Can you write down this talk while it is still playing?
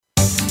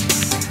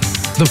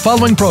The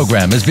following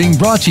program is being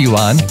brought to you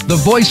on the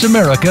Voice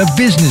America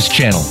Business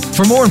Channel.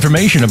 For more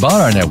information about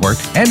our network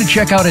and to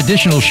check out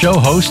additional show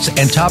hosts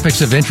and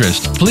topics of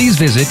interest, please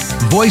visit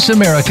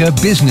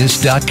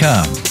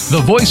voiceamericabusiness.com.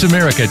 The Voice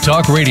America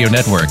Talk Radio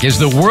Network is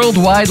the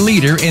worldwide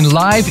leader in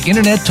live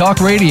Internet talk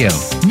radio.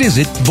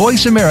 Visit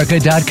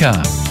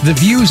voiceamerica.com. The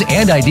views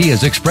and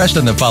ideas expressed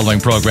on the following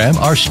program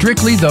are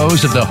strictly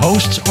those of the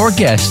hosts or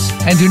guests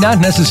and do not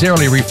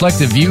necessarily reflect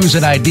the views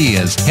and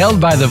ideas held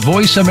by the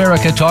Voice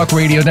America Talk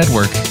Radio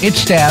Network, its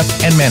staff,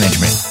 and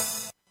management.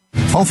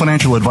 All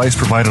financial advice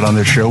provided on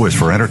this show is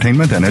for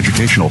entertainment and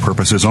educational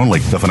purposes only.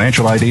 The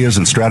financial ideas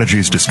and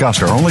strategies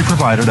discussed are only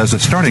provided as a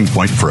starting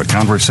point for a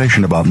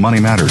conversation about money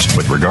matters.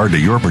 With regard to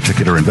your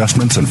particular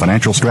investments and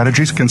financial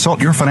strategies,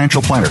 consult your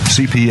financial planner,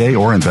 CPA,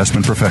 or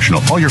investment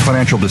professional. All your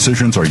financial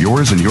decisions are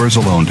yours and yours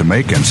alone to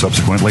make and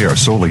subsequently are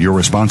solely your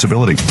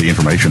responsibility. The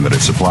information that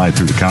is supplied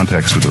through the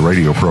context of the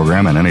radio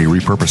program and any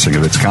repurposing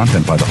of its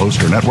content by the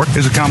host or network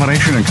is a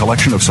combination and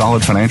collection of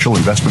solid financial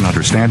investment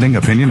understanding,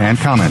 opinion, and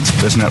comments.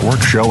 This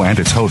network, show, and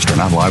its host are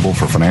not liable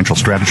for financial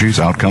strategies,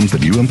 outcomes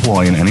that you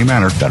employ in any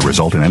manner that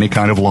result in any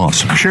kind of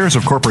loss. Shares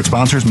of corporate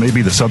sponsors may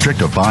be the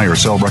subject of buy or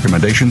sell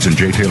recommendations in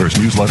Jay Taylor's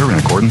newsletter in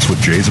accordance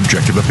with Jay's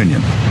objective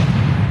opinion.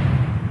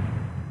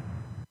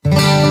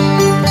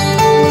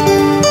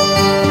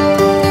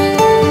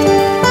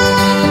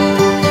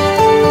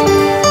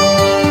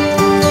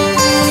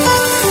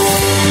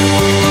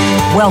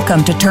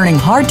 Welcome to Turning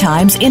Hard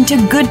Times into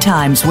Good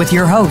Times with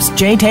your host,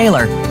 Jay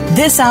Taylor.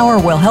 This hour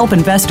will help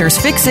investors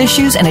fix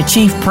issues and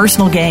achieve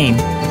personal gain.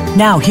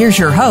 Now, here's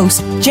your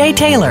host, Jay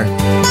Taylor.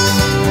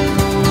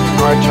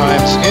 Hard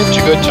Times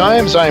into Good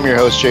Times. I am your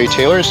host, Jay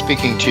Taylor,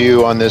 speaking to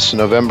you on this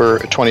November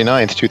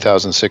 29th,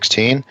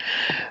 2016.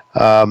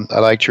 I'd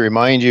like to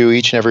remind you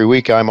each and every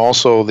week I'm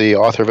also the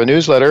author of a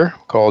newsletter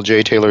called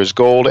Jay Taylor's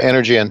Gold,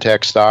 Energy, and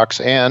Tech Stocks,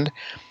 and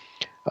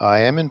I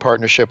am in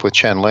partnership with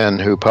Chen Lin,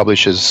 who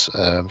publishes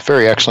a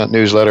very excellent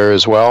newsletter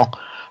as well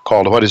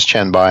called What is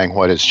Chen Buying,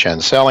 What is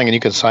Chen Selling? And you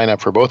can sign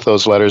up for both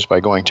those letters by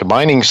going to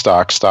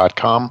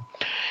miningstocks.com,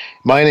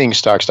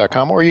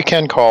 or you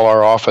can call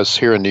our office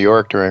here in New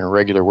York during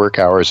regular work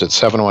hours at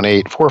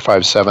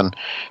 718-457-1426,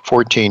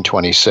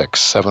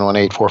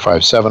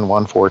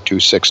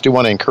 718-457-1426. Do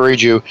want to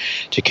encourage you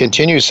to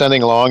continue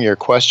sending along your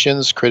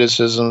questions,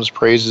 criticisms,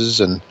 praises,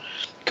 and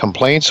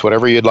complaints,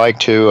 whatever you'd like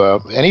to.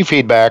 Any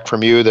feedback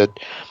from you that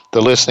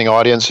the listening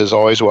audience is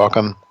always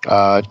welcome.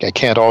 I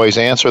can't always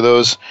answer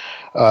those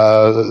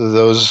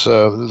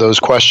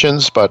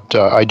questions, but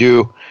I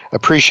do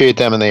appreciate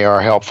them, and they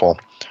are helpful.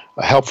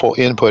 A helpful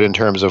input in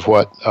terms of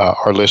what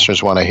our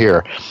listeners want to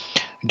hear.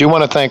 I do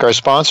want to thank our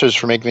sponsors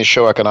for making the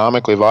show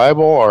economically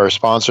viable. Our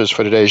sponsors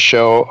for today's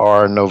show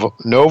are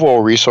Novo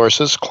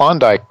Resources,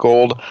 Klondike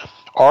Gold,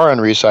 Auryn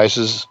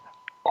Resources,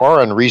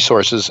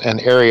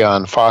 and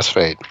Arion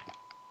Phosphate.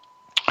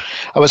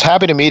 I was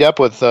happy to meet up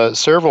with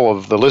several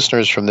of the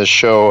listeners from this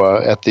show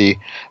at the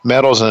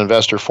Metals and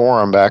Investor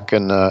Forum back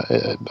on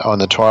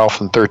the 12th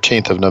and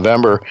 13th of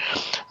November.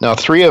 Now,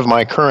 three of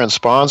my current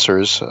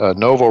sponsors,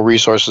 Novo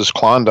Resources,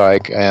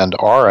 Klondike, and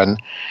Auryn,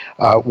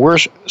 were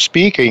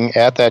speaking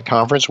at that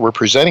conference. We're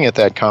presenting at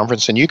that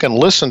conference, and you can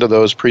listen to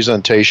those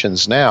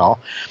presentations now.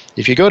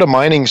 If you go to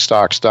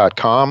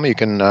miningstocks.com,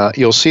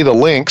 you'll see the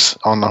links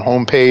on the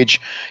homepage.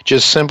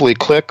 Just simply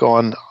click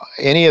on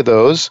any of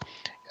those.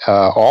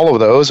 All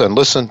of those, and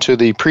listen to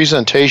the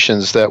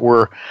presentations that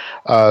were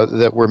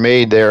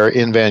made there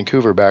in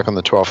Vancouver back on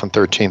the 12th and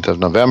 13th of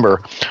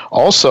November.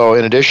 Also,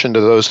 in addition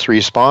to those three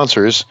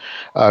sponsors,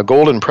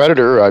 Golden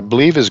Predator, I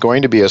believe, is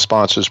going to be a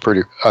sponsor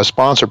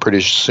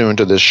pretty soon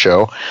to this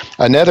show.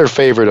 Another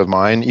favorite of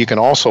mine. You can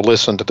also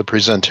listen to the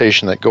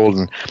presentation that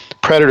Golden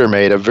Predator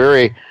made, a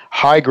very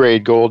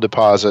high-grade gold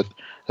deposit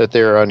that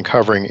they're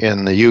uncovering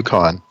in the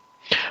Yukon.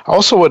 I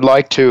also would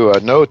like to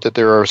note that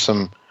there are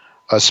some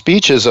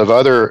speeches of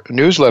other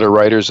newsletter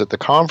writers at the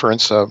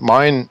conference,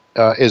 mine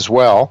as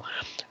well,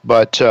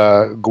 but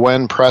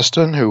Gwen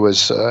Preston, who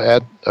has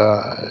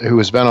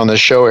been on this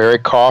show,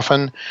 Eric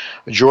Coffin,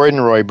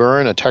 Jordan Roy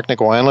Byrne, a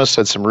technical analyst,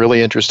 had some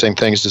really interesting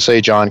things to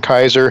say, John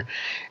Kaiser,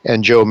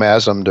 and Joe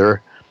Mazumder.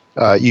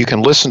 You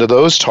can listen to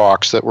those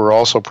talks that were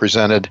also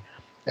presented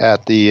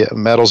at the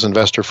Metals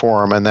Investor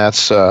Forum, and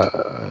that's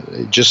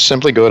just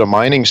simply go to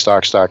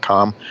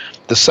miningstocks.com.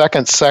 The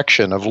second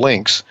section of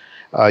links,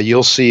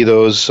 you'll see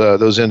those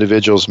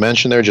individuals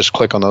mentioned there. Just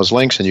click on those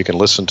links, and you can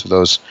listen to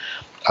those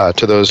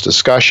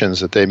discussions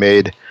that they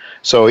made.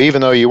 So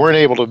even though you weren't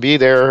able to be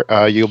there,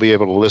 you'll be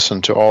able to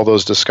listen to all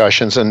those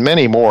discussions and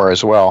many more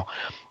as well,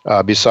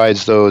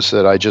 besides those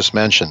that I just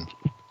mentioned.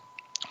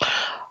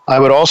 I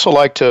would also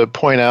like to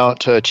point out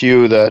to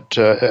you that,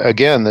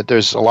 again, that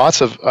there's lots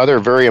of other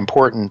very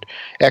important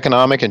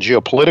economic and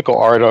geopolitical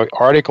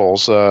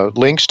articles,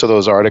 links to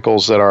those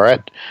articles that are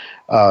at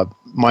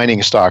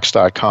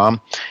miningstocks.com.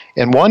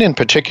 And one in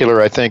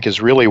particular I think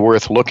is really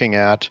worth looking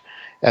at,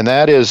 and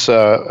that is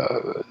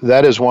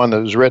one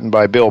that was written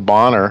by Bill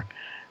Bonner.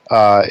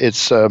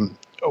 It's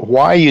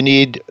why you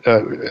need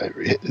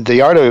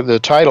the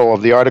title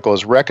of the article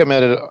is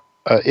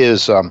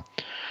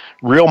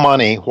Real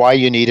Money, Why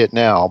You Need It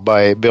Now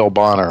by Bill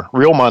Bonner.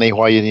 Real Money,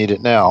 Why You Need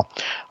It Now.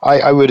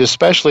 I would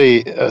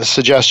especially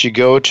suggest you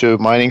go to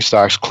Mining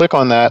Stocks, click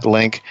on that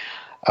link,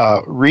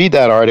 read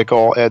that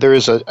article. There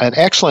is an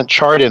excellent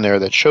chart in there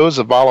that shows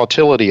the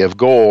volatility of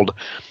gold.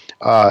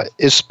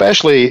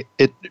 Especially,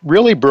 it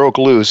really broke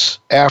loose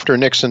after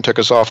Nixon took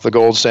us off the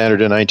gold standard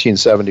in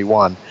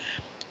 1971.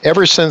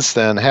 Ever since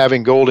then,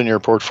 having gold in your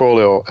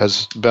portfolio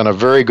has been a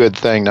very good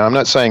thing. Now, I'm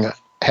not saying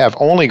have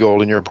only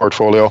gold in your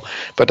portfolio,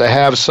 but to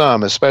have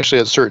some, especially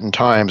at certain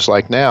times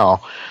like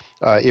now,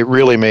 it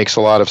really makes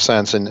a lot of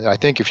sense. And I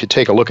think if you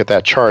take a look at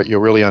that chart,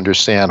 you'll really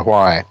understand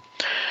why.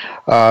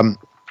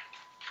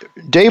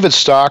 David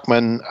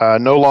Stockman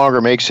no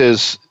longer makes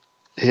his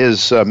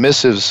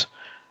missives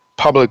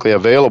publicly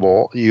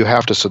available. You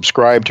have to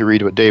subscribe to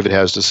read what David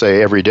has to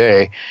say every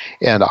day.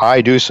 And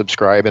I do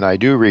subscribe and I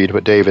do read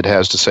what David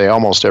has to say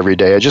almost every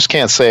day. I just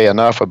can't say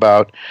enough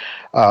about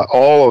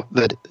all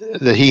that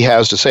he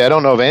has to say. I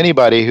don't know of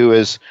anybody who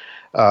is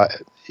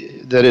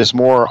that is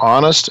more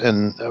honest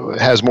and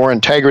has more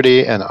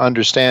integrity and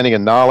understanding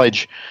and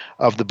knowledge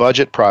of the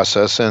budget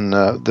process and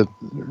the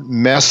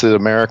mess that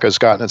America has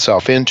gotten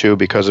itself into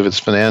because of its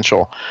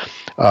financial,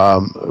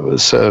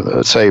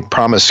 say,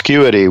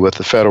 promiscuity with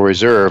the Federal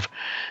Reserve.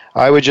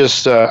 I would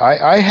just,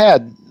 I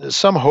had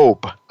some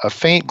hope, a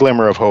faint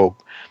glimmer of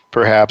hope,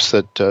 perhaps,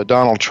 that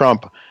Donald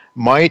Trump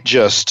might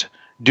just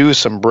do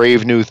some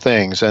brave new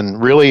things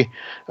and really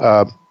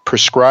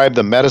prescribe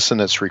the medicine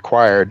that's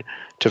required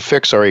to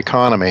fix our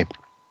economy.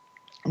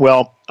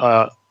 Well,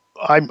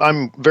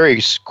 I'm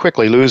very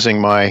quickly losing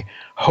my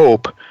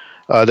hope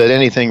that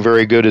anything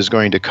very good is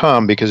going to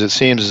come, because it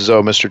seems as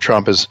though Mr.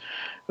 Trump is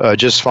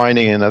just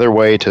finding another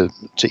way to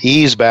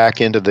ease back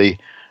into the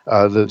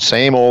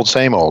same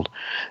old.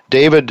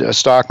 David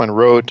Stockman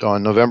wrote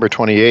on November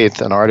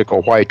 28th an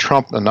article, Why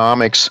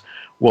Trumponomics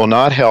Will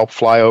Not Help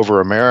Fly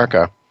Over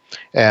America.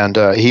 And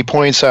he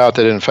points out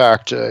that, in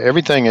fact,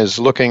 everything is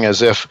looking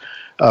as if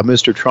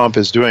Mr. Trump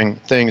is doing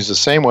things the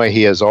same way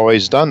he has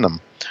always done them.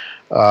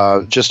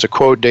 Just to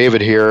quote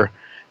David here,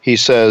 he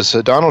says,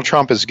 Donald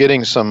Trump is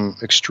getting some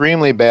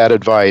extremely bad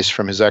advice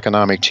from his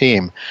economic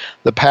team.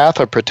 The path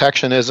of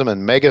protectionism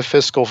and mega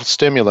fiscal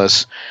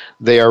stimulus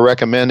they are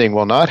recommending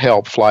will not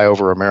help fly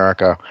over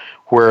America,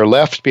 where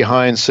left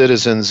behind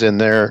citizens in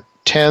their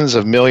tens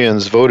of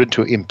millions voted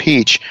to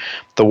impeach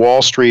the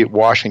Wall Street,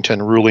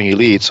 Washington ruling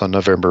elites on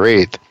November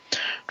 8th.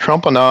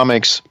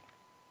 Trumponomics,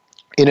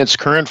 in its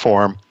current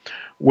form,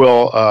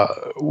 will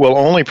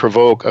only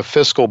provoke a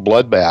fiscal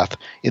bloodbath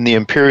in the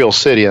imperial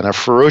city and a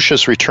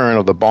ferocious return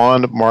of the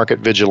bond market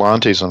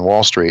vigilantes on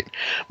Wall Street.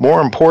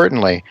 More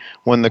importantly,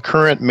 when the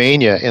current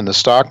mania in the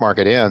stock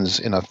market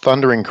ends in a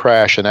thundering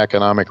crash and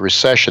economic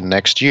recession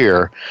next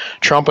year,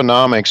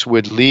 Trumponomics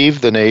would leave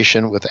the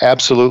nation with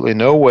absolutely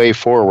no way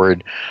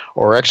forward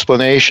or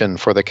explanation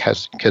for the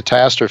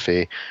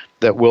catastrophe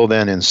that will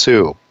then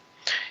ensue.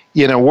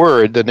 In a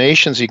word, the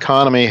nation's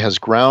economy has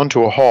ground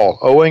to a halt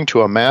owing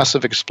to a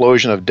massive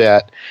explosion of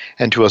debt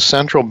and to a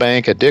central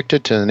bank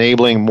addicted to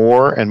enabling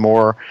more and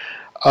more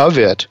of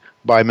it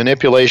by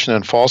manipulation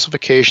and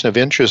falsification of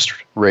interest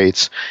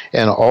rates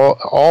and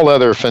all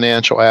other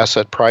financial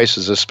asset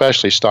prices,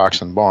 especially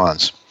stocks and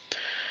bonds.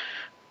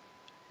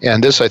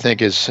 And this, I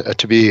think, is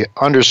to be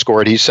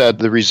underscored. He said,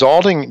 the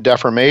resulting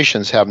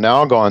deformations have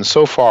now gone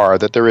so far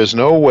that there is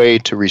no way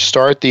to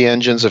restart the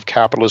engines of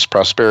capitalist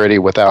prosperity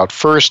without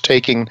first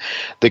taking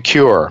the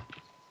cure.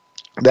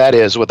 That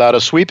is, without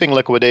a sweeping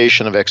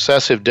liquidation of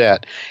excessive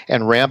debt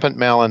and rampant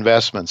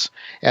malinvestments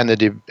and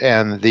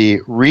the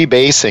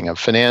rebasing of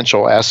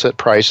financial asset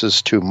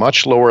prices to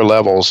much lower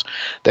levels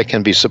that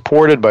can be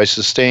supported by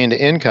sustained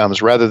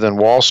incomes rather than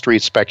Wall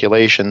Street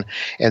speculation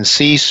and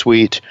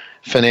C-suite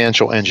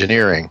financial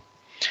engineering.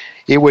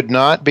 It would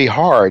not be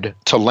hard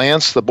to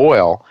lance the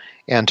boil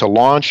and to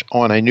launch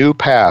on a new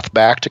path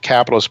back to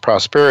capitalist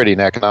prosperity and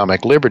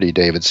economic liberty,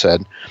 David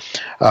said.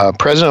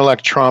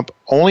 President-elect Trump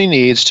only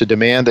needs to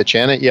demand that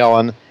Janet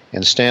Yellen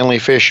and Stanley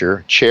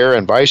Fischer, chair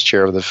and vice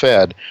chair of the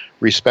Fed,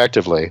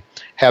 respectively,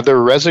 have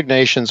their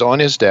resignations on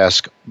his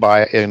desk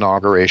by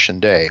Inauguration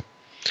Day.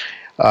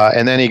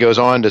 And then he goes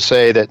on to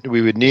say that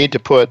we would need to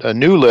put a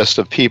new list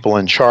of people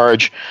in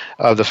charge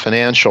of the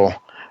financial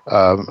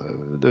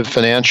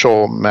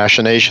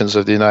machinations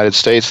of the United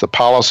States, the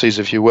policies,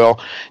 if you will.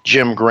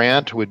 Jim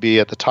Grant would be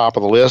at the top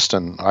of the list,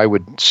 and I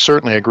would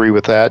certainly agree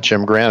with that.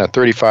 Jim Grant, a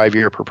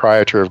 35-year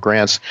proprietor of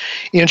Grant's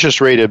Interest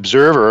Rate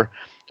Observer,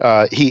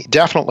 he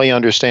definitely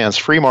understands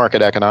free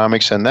market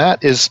economics, and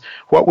that is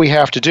what we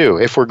have to do.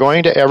 If we're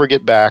going to ever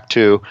get back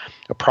to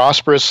a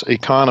prosperous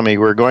economy,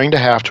 we're going to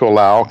have to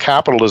allow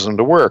capitalism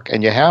to work,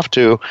 and you have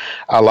to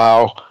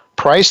allow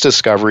price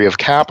discovery of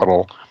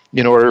capital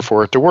in order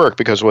for it to work,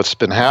 because what's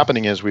been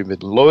happening is we've been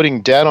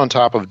loading debt on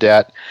top of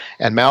debt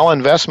and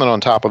malinvestment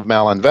on top of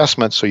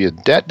malinvestment, so your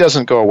debt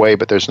doesn't go away,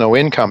 but there's no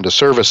income to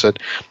service it,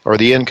 or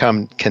the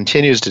income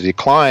continues to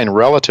decline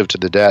relative to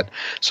the debt,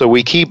 so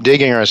we keep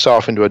digging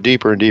ourselves into a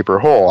deeper and deeper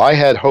hole. I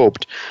had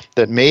hoped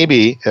that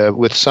maybe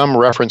with some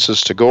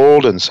references to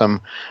gold and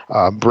some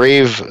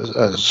brave,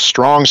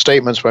 strong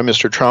statements by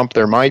Mr. Trump,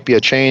 there might be a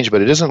change,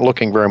 but it isn't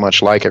looking very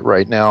much like it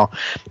right now.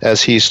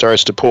 As he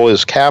starts to pull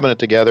his cabinet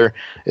together,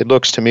 it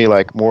looks to me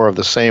like more of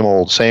the same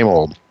old, same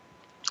old.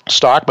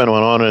 Stockman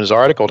went on in his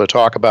article to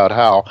talk about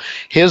how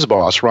his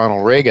boss,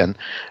 Ronald Reagan,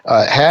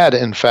 had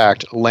in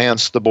fact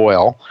lanced the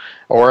boil,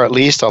 or at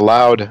least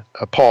allowed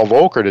Paul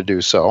Volcker to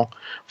do so.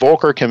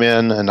 Volcker came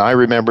in, and I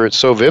remember it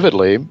so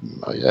vividly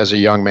as a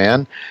young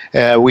man.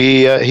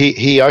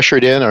 He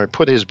ushered in or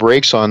put his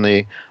brakes on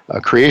the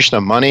creation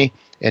of money,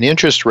 and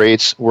interest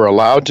rates were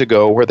allowed to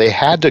go where they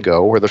had to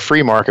go, where the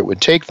free market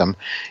would take them.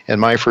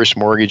 And my first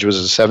mortgage was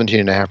a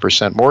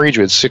 17.5% mortgage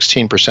with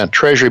 16%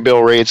 Treasury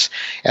bill rates,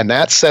 and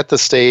that set the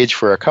stage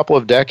for a couple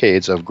of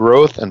decades of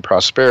growth and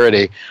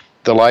prosperity,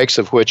 the likes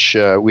of which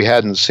we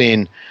hadn't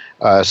seen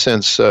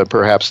since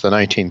perhaps the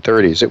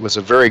 1930s. It was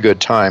a very good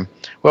time.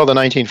 Well, the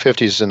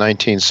 1950s and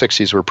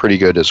 1960s were pretty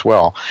good as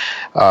well.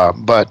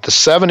 But the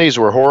 70s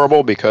were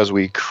horrible because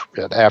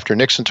after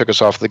Nixon took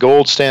us off the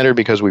gold standard,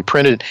 because we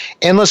printed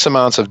endless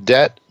amounts of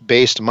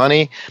debt-based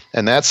money,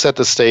 and that set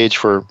the stage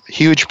for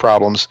huge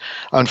problems.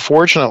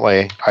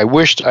 Unfortunately, I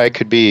wished I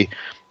could be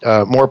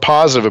more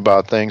positive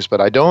about things, but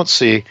I don't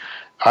see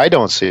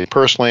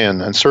personally,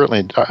 and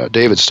certainly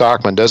David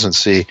Stockman doesn't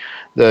see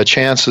the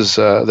chances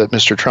that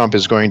Mr. Trump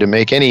is going to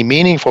make any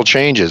meaningful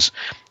changes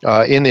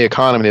in the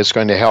economy that's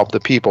going to help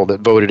the people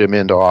that voted him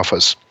into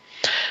office.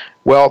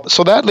 Well,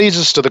 so that leads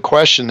us to the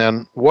question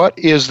then, what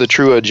is the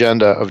true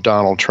agenda of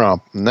Donald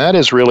Trump? And that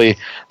is really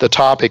the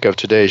topic of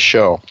today's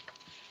show.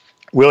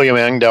 William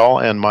Engdahl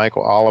and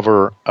Michael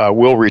Oliver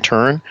will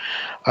return.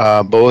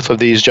 Both of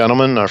these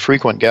gentlemen are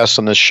frequent guests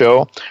on this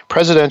show.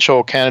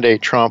 Presidential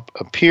candidate Trump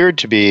appeared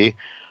to be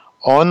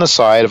on the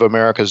side of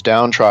America's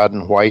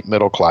downtrodden white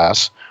middle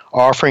class,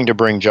 offering to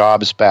bring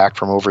jobs back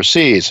from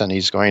overseas, and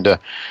he's going to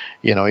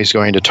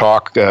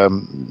talk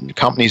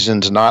companies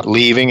into not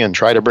leaving and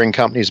try to bring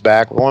companies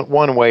back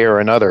one way or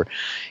another.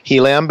 He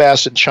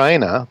lambasted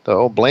China,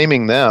 though,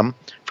 blaming them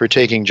for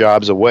taking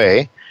jobs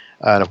away.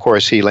 And of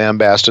course, he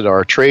lambasted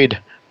our trade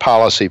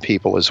policy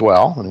people as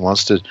well, and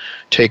wants to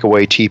take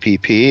away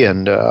TPP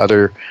and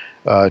other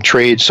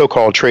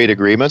so-called trade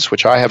agreements,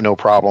 which I have no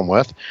problem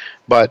with.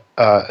 But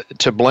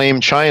to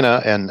blame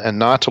China and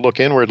not to look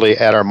inwardly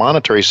at our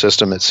monetary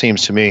system, it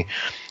seems to me,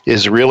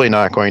 is really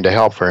not going to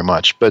help very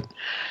much. But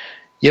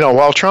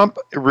while Trump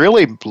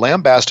really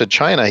lambasted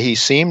China, he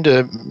seemed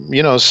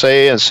to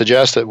say and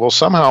suggest that, well,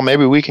 somehow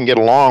maybe we can get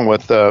along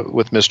with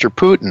Mr.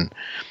 Putin.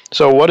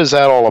 So what is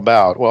that all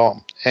about?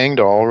 Well,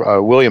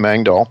 William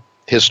Engdahl,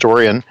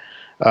 historian,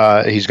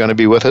 he's going to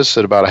be with us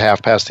at about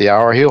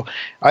 1:30.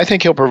 I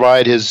think he'll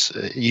provide his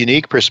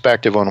unique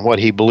perspective on what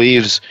he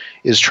believes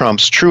is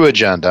Trump's true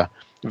agenda.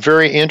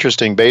 Very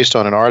interesting, based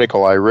on an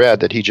article I read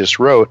that he just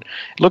wrote.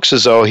 It looks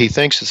as though he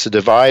thinks it's a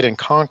divide and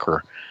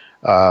conquer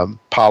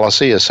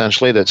policy,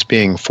 essentially, that's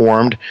being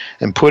formed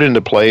and put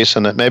into place,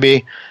 and that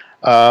maybe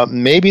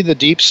the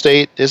deep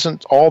state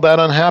isn't all that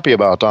unhappy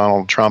about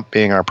Donald Trump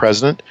being our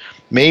president.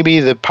 Maybe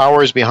the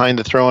powers behind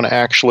the throne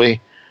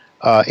actually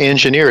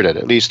engineered it.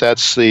 At least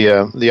that's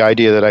the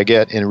idea that I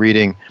get in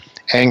reading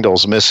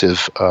Engdahl's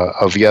missive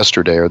of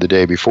yesterday or the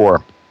day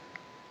before.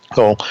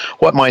 So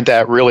what might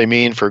that really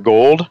mean for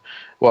gold?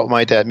 What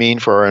might that mean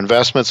for our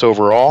investments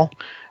overall,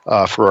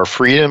 for our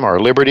freedom, our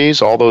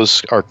liberties? All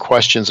those are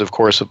questions, of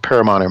course, of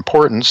paramount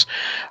importance.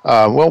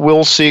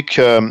 We'll seek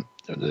to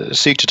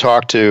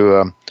talk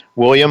to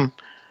William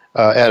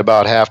at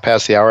about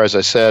 1:30, as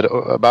I said,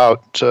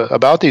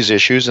 about these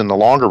issues in the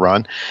longer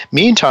run.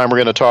 Meantime, we're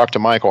going to talk to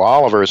Michael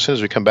Oliver as soon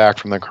as we come back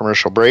from the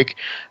commercial break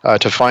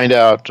to find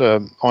out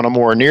on a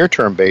more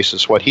near-term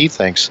basis what he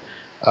thinks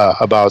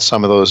about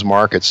some of those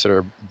markets that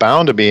are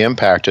bound to be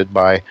impacted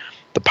by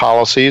the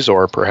policies,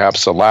 or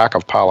perhaps the lack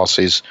of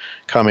policies,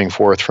 coming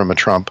forth from a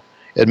Trump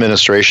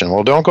administration.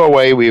 Well, don't go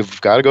away.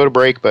 We've got to go to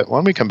break, but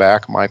when we come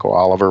back, Michael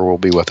Oliver will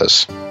be with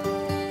us.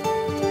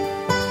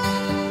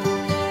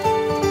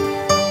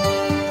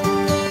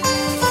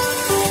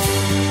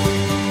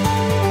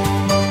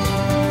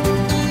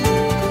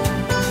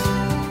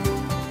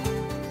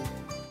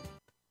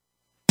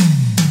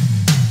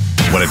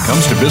 When it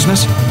comes to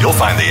business, you'll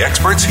find the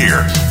experts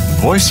here.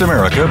 Voice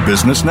America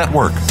Business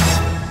Network.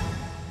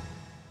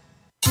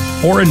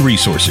 Auryn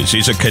Resources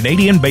is a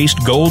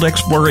Canadian-based gold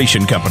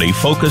exploration company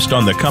focused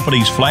on the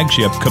company's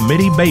flagship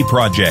Committee Bay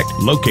project,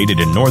 located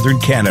in northern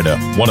Canada,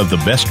 one of the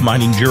best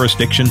mining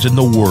jurisdictions in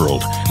the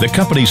world. The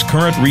company's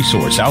current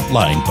resource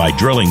outlined by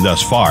drilling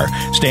thus far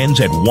stands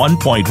at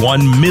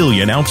 1.1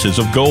 million ounces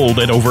of gold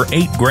at over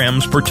 8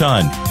 grams per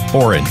ton.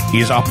 Auryn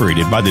is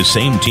operated by the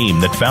same team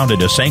that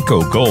founded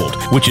Asanko Gold,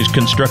 which is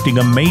constructing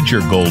a major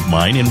gold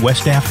mine in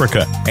West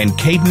Africa, and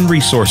Caden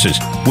Resources,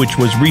 which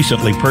was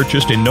recently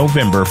purchased in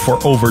November for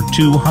over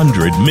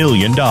 $200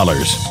 million.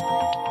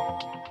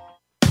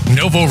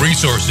 Novo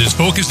Resources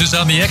focuses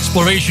on the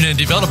exploration and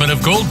development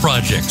of gold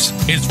projects.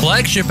 Its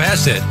flagship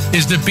asset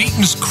is the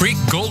Beaton's Creek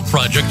Gold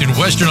Project in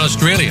Western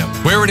Australia,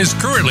 where it is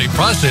currently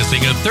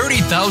processing a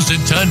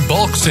 30,000-ton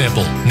bulk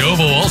sample.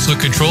 Novo also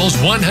controls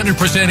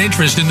 100%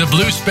 interest in the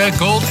Blue Speck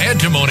Gold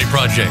Antimony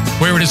Project,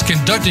 where it is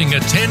conducting a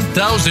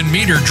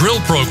 10,000-meter drill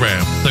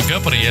program. The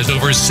company has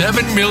over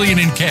 $7 million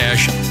in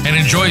cash and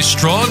enjoys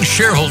strong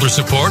shareholder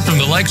support from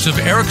the likes of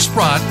Eric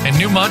Sprott and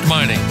Newmont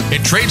Mining.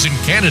 It trades in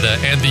Canada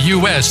and the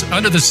U.S.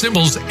 under the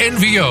symbols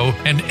NVO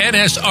and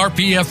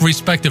NSRPF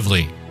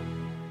respectively.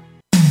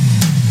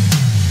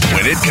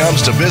 When it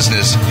comes to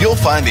business, you'll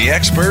find the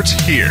experts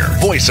here.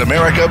 Voice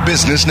America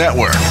Business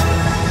Network.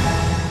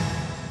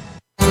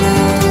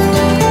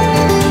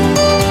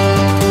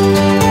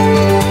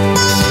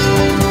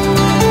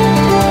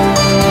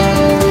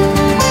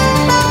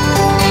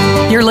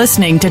 You're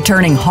listening to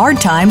Turning Hard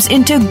Times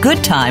into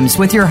Good Times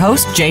with your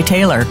host, Jay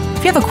Taylor.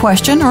 If you have a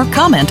question or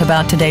comment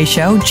about today's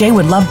show, Jay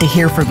would love to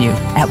hear from you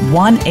at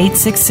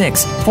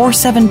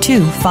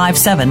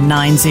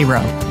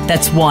 1-866-472-5790.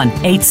 That's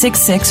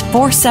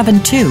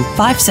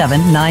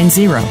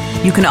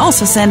 1-866-472-5790. You can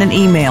also send an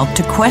email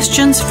to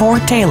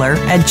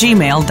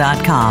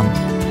questionsfortaylor@gmail.com.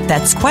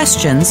 That's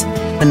questions,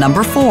 the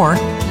number 4,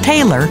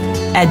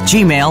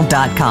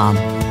 Taylor@gmail.com.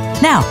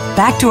 Now,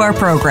 back to our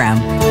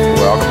program.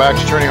 Welcome back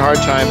to Turning Hard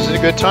Times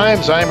into Good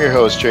Times. I'm your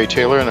host, Jay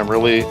Taylor, and I'm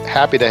really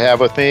happy to have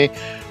with me,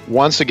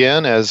 once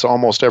again, as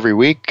almost every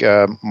week,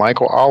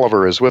 Michael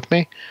Oliver is with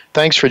me.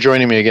 Thanks for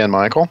joining me again,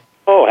 Michael.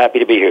 Oh, happy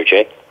to be here,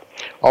 Jay.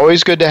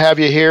 Always good to have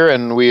you here,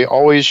 and we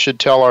always should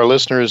tell our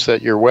listeners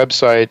that your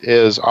website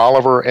is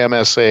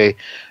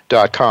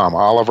olivermsa.com,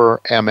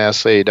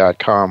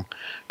 olivermsa.com.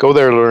 Go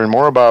there to learn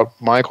more about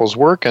Michael's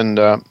work, and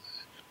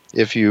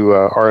if you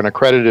are an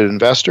accredited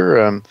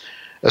investor,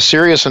 a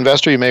serious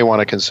investor, you may want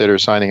to consider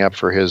signing up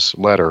for his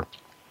letter.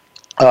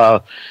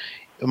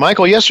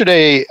 Michael,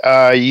 yesterday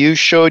you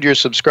showed your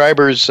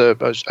subscribers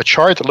a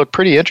chart that looked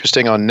pretty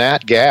interesting on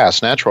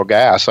natural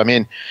gas. I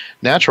mean,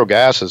 natural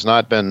gas has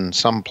not been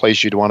some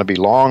place you'd want to be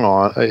long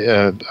on,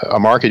 a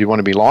market you'd want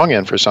to be long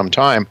in for some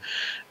time,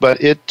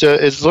 but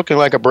it's looking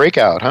like a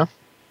breakout, huh?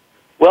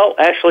 Well,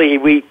 actually,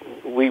 we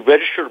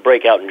registered a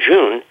breakout in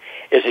June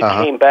as it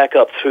came back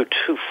up through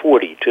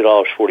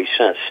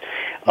 $2.40.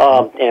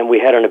 And we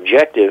had an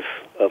objective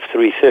of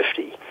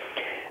 $3.50.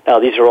 Now,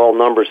 these are all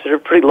numbers that are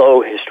pretty low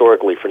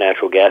historically for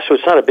natural gas, so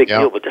it's not a big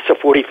deal, but that's a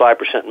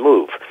 45%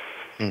 move.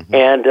 Mm-hmm.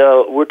 And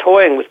we're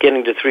toying with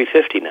getting to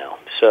 $3.50 now.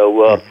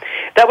 So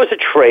that was a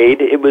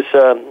trade. It was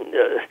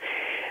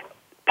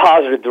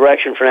positive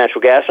direction for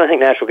natural gas. And I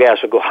think natural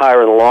gas will go higher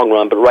in the long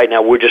run, but right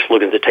now we're just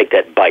looking to take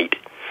that bite.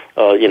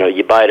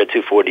 You buy it at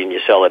 $2.40 and you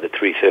sell it at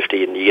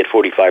 $3.50 and you get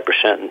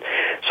 45%. And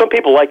some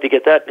people like to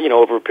get that,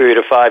 over a period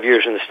of 5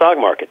 years in the stock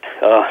market.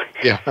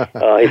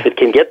 If it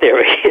can get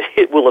there,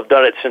 it will have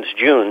done it since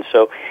June.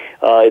 So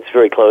it's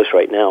very close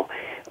right now.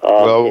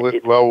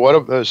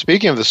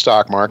 Speaking of the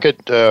stock market,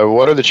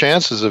 what are the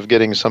chances of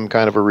getting some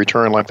kind of a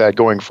return like that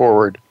going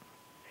forward?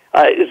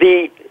 I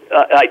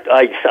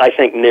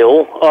think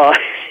nil.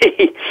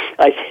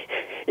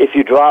 If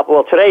you drop,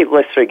 today,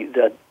 let's say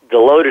the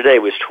low today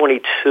was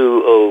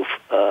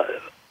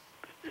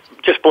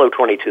just below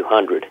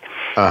 2,200.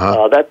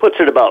 That puts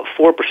it about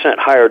 4%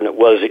 higher than it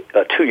was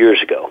 2 years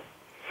ago.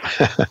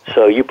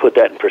 So you put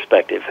that in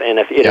perspective. And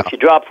if you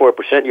drop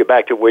 4%, you're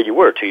back to where you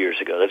were 2 years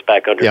ago. That's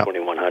back under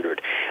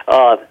 2,100.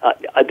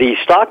 The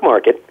stock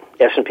market,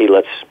 S&P,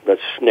 let's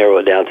narrow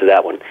it down to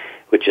that one,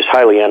 which is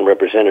highly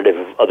unrepresentative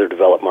of other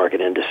developed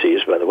market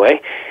indices, by the way.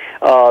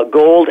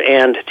 Gold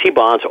and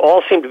T-bonds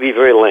all seem to be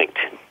very linked,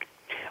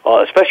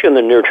 especially on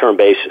the near-term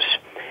basis.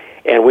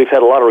 And we've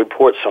had a lot of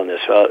reports on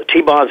this.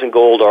 T-bonds and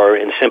gold are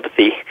in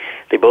sympathy.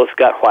 They both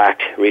got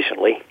whacked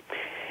recently.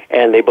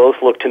 And they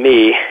both look to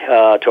me,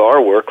 to our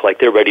work, like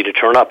they're ready to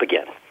turn up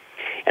again.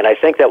 And I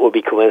think that will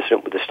be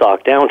coincident with the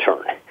stock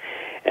downturn.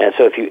 And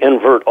so if you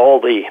invert all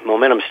the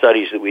momentum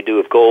studies that we do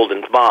of gold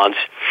and bonds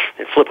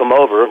and flip them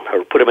over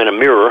or put them in a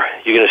mirror,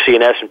 you're going to see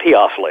an S&P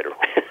oscillator.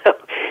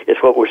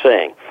 It's what we're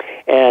saying.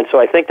 And so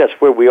I think that's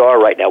where we are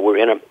right now.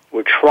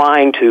 We're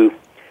trying to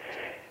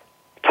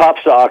top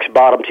stocks,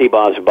 bottom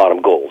T-bonds, and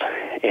bottom gold.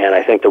 And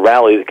I think the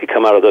rally that could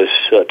come out of those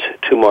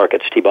two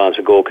markets, T-bonds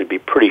and gold, could be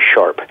pretty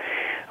sharp.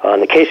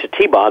 In the case of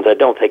T-bonds, I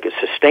don't think it's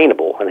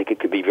sustainable. I think it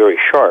could be very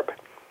sharp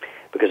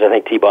because I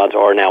think T-bonds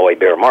are now a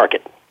bear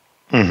market,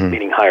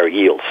 meaning higher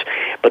yields.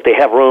 But they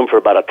have room for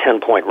about a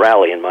 10-point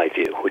rally, in my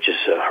view, which is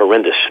a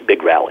horrendous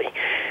big rally.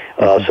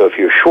 So if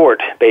you're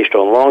short based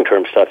on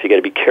long-term stuff, you got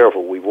to be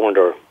careful. We warned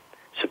our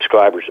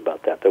subscribers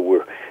about that. Though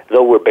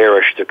we're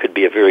bearish, there could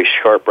be a very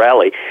sharp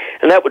rally,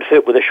 and that would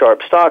fit with a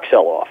sharp stock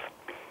sell-off.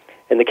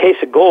 In the case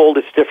of gold,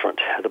 it's different.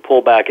 The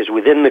pullback is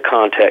within the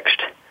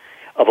context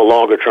of a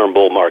longer-term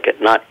bull market,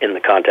 not in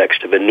the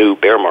context of a new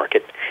bear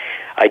market.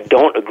 I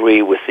don't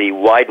agree with the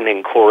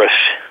widening chorus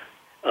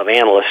of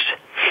analysts,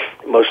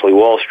 mostly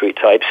Wall Street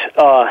types,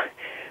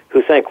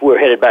 who think we're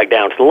headed back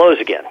down to the lows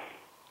again.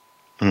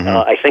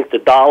 I think the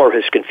dollar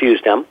has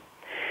confused them.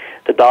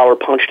 The dollar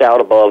punched out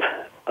above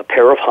a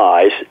pair of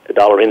highs, a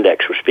dollar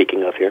index we're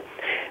speaking of here,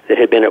 that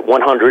had been at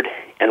 100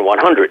 and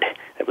 100.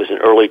 That was in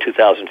early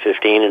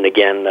 2015 and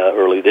again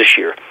early this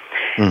year.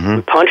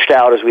 We punched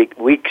out, as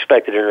we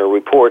expected in our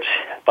reports,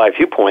 by a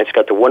few points,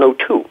 got to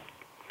 102.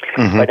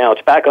 Right now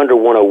it's back under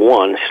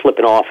 101,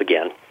 slipping off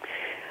again.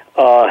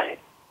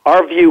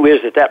 Our view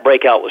is that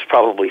breakout was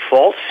probably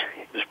false.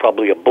 It was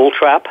probably a bull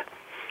trap.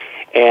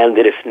 And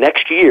that if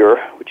next year,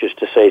 which is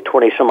to say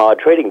 20-some-odd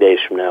trading days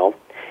from now,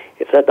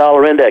 if that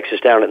dollar index is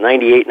down at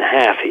 98.5,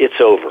 it's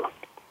over.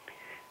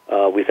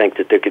 We think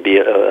that there could be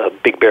a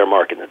big bear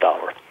market in the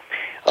dollar.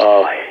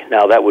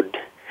 Now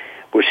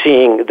we're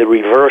seeing the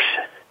reverse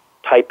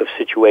type of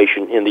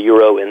situation in the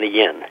euro and the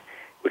yen,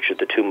 which are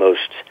the two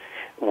most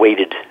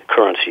weighted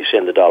currencies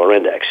in the dollar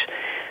index.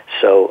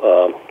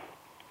 So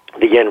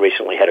the yen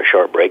recently had a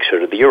sharp break, so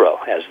did the euro,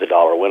 as the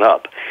dollar went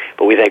up.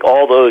 But we think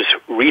all those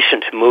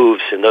recent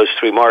moves in those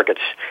three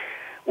markets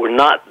were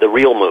not the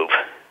real move.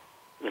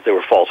 They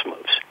were false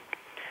moves.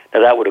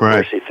 Now that would, of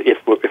course,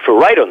 if we're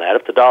right on that,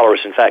 if the dollar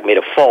has in fact made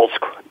a false,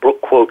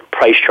 quote,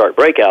 price chart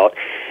breakout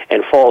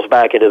and falls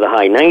back into the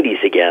high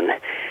 90s again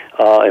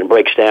and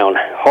breaks down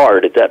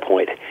hard at that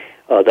point,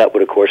 that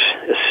would, of course,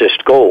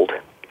 assist gold.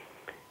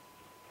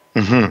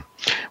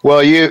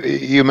 Well,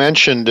 you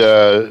mentioned,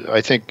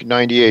 I think,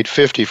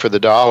 98.50 for the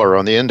dollar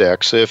on the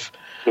index. If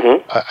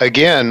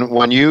again,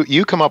 when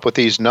you come up with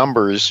these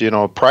numbers,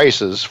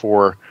 prices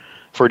for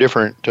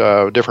different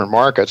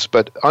markets,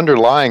 but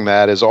underlying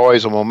that is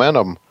always a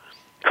momentum.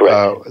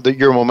 Correct.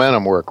 Your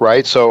momentum work,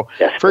 right? So,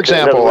 yes, for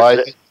example, for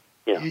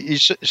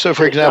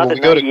example, we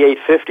go to 98.50.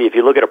 If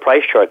you look at a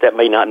price chart, that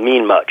may not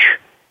mean much.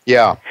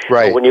 Yeah,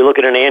 right. But when you look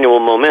at an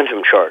annual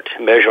momentum chart,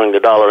 measuring the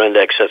dollar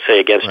index, let's say,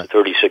 against a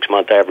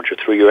 36-month average or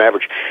 3-year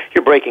average,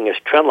 you're breaking a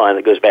trend line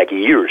that goes back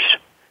years.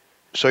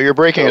 So you're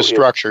breaking a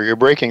structure. You're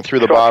breaking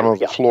through the bottom of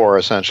the floor,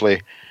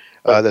 essentially,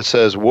 that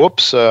says,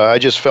 whoops, I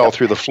just fell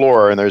through the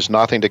floor, and there's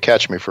nothing to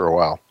catch me for a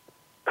while.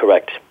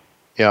 Correct.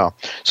 Yeah.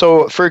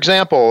 So, for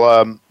example,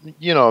 a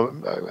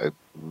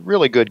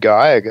really good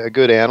guy, a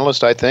good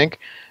analyst, I think,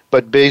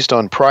 but based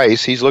on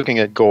price, he's looking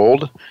at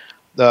gold.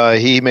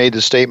 He made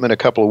the statement a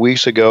couple of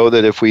weeks ago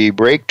that if we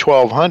break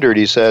 1,200,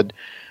 he said,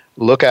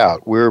 look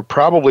out, we're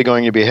probably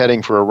going to be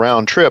heading for a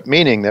round trip,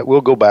 meaning that we'll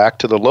go back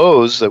to the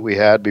lows that we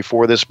had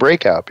before this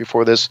breakout,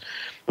 before this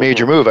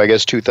major move. I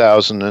guess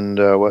 2000 and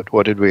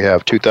what did we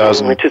have?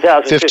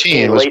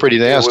 2015 was pretty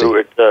nasty. We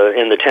were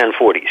in the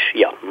 1040s,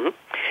 yeah.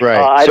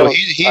 Right. So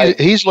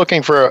he's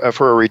looking for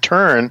a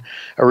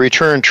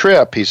return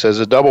trip. He says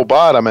a double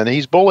bottom, and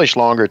he's bullish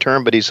longer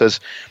term, but he says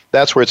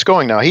that's where it's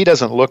going. Now, he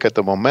doesn't look at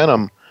the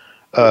momentum,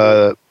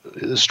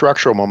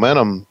 structural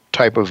momentum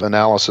type of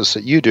analysis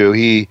that you do.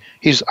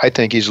 I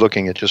think he's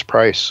looking at just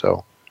price,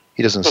 so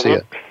he doesn't see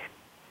it.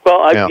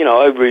 Well, I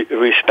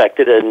respect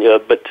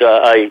it, but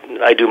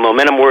I do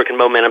momentum work, and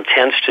momentum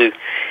tends to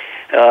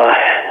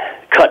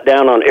cut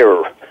down on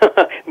error.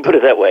 Put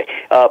it that way.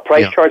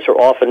 Price charts are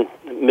often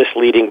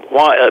misleading,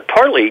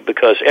 partly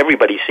because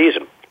everybody sees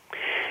them.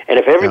 And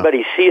if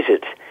everybody sees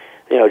it,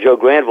 Joe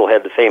Granville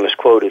had the famous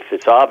quote, if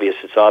it's obvious,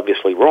 it's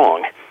obviously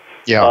wrong.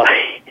 Yeah.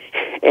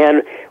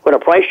 And when a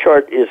price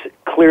chart is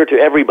clear to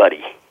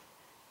everybody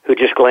who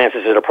just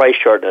glances at a price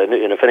chart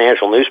in a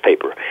financial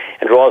newspaper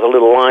and draws a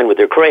little line with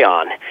their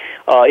crayon,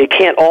 it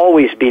can't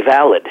always be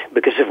valid,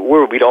 because if it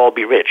were, we'd all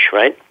be rich,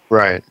 right?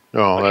 Right.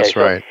 Oh, that's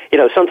right.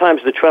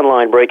 Sometimes the trend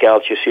line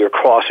breakouts you see are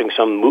crossing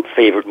some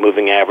favorite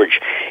moving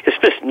average. It's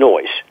just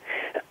noise.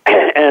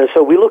 And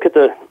so we look at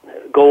the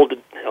gold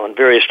on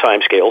various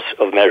time scales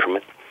of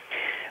measurement,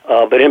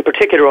 but in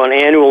particular on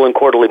annual and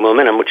quarterly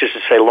momentum, which is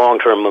to say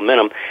long-term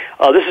momentum.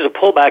 This is a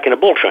pullback in a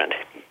bull trend,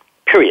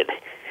 period.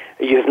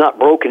 You have not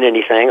broken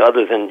anything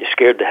other than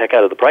scared the heck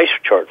out of the price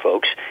chart,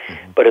 folks.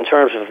 But in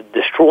terms of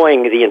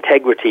destroying the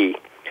integrity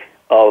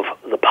of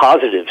the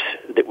positives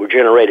that were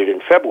generated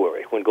in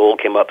February when gold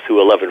came up through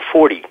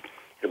 1140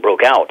 and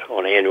broke out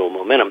on annual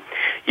momentum,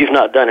 you've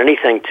not done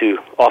anything to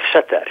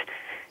offset that.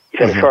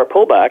 You've had a sharp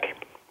pullback,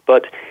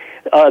 but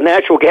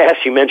natural gas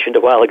you mentioned a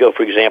while ago,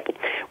 for example,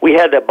 we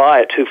had that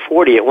buy at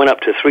 240, it went up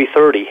to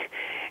 330,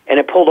 and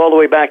it pulled all the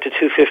way back to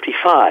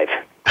 255.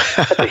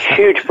 That's a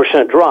huge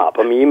percent drop.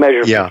 I mean, you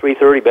measure from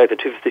 330 back to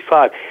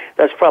 255,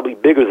 that's probably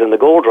bigger than the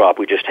gold drop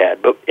we just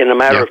had. But in a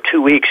matter of 2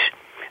 weeks,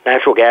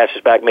 natural gas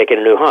is back making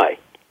a new high.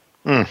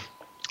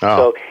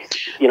 So,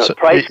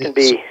 price can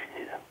be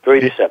very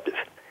deceptive.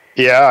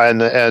 Yeah,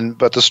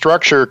 but the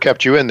structure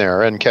kept you in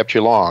there and kept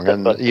you long,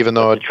 and even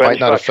though it might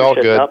not have felt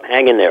good,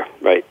 hang in there,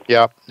 right?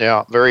 Yeah,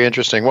 very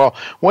interesting. Well,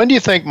 when do you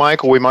think,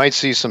 Michael, we might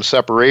see some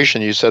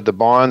separation? You said the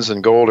bonds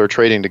and gold are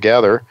trading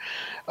together.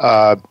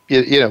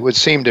 It would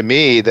seem to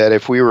me that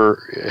if we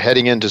were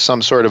heading into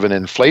some sort of an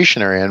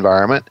inflationary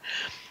environment,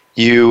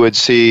 you would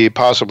see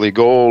possibly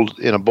gold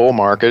in a bull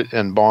market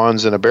and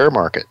bonds in a bear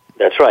market.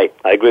 That's right.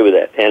 I agree with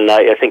that. And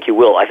I think you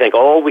will. I think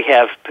all we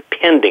have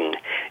pending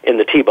in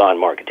the T-bond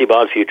market,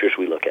 T-bond futures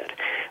we look at,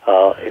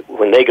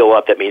 when they go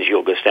up, that means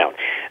yield goes down.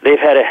 They've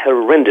had a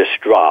horrendous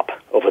drop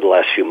over the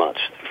last few months,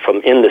 from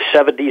in the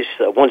 70s,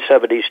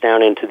 170s,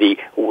 down into the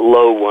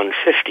low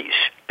 150s.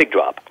 Big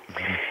drop.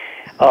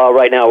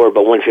 Right now we're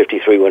about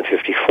 153,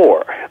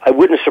 154. It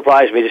wouldn't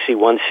surprise me to see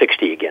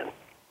 160 again.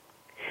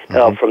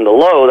 From the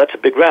low, that's a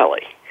big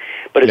rally.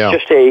 But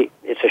it's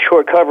it's a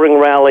short covering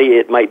rally.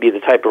 It might be the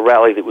type of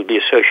rally that would be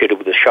associated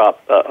with a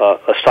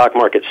stock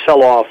market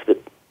sell-off that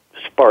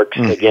sparks,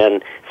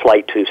 again,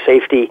 flight to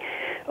safety.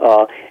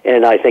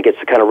 And I think it's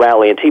the kind of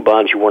rally in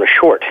T-bonds you want to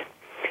short.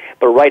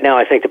 But right now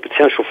I think the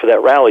potential for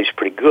that rally is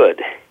pretty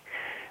good.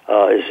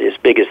 As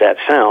big as that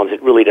sounds,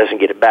 it really doesn't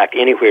get it back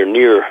anywhere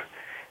near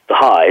the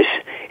highs.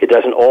 It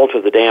doesn't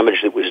alter the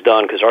damage that was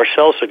done because our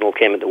sell signal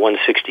came at the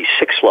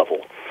 166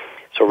 level.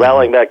 So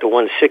rallying back to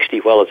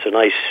 160, while it's a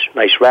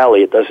nice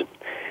rally, it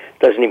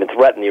doesn't even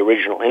threaten the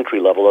original entry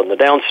level on the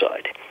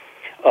downside.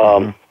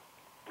 And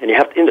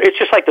it's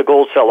just like the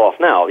gold sell-off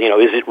now.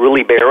 Is it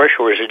really bearish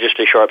or is it just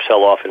a sharp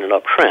sell-off in an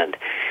uptrend?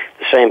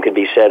 The same can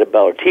be said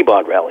about a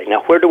T-bond rally.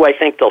 Now, where do I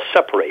think they'll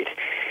separate?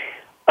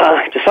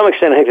 To some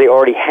extent, I think they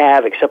already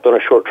have, except on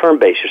a short-term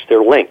basis.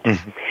 They're linked.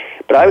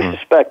 But I would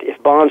suspect if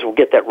bonds will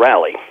get that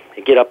rally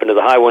and get up into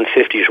the high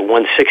 150s or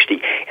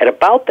 160, at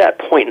about that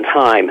point in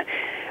time,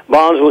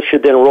 bonds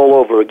should then roll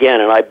over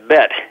again, and I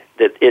bet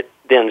that it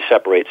then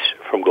separates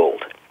from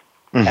gold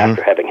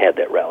after having had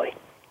that rally.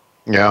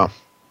 Yeah.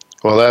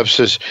 Well, that's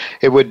just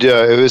it would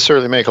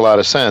certainly make a lot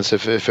of sense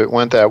if it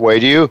went that way.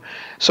 You're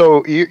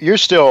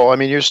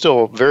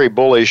still very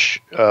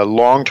bullish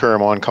long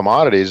term on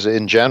commodities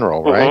in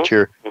general, right?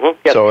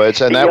 Yes. So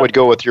that would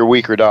go with your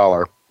weaker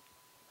dollar.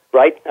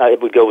 Right, it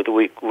would go with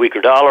the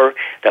weaker dollar.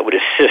 That would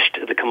assist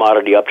the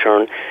commodity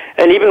upturn.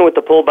 And even with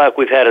the pullback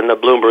we've had in the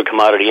Bloomberg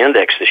Commodity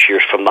Index this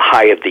year, from the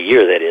high of the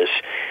year, that is,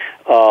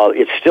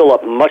 it's still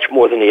up much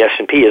more than the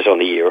S&P is on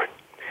the year.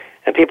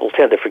 And people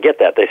tend to forget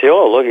that. They say,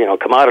 oh,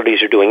 look,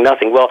 commodities are doing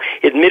nothing. Well,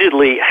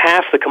 admittedly,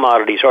 half the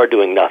commodities are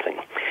doing nothing.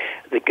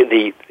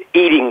 The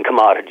eating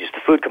commodities,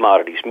 the food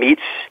commodities,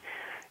 meats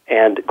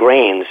and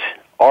grains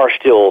are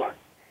still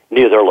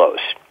near their lows.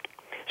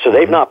 So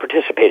they've not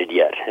participated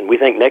yet, and we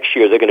think next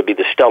year they're going to be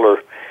the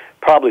stellar,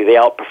 probably the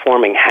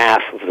outperforming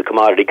half of the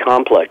commodity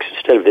complex,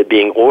 instead of it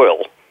being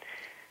oil,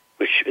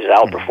 which is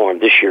outperformed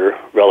this year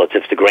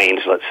relative to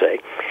grains, let's say.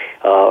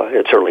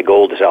 And certainly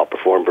gold is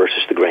outperformed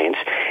versus the grains.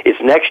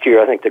 It's next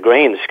year, I think the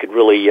grains could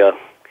really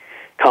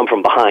come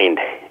from behind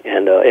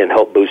and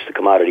help boost the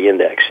commodity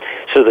index.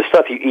 So the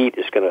stuff you eat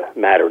is going to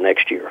matter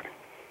next year.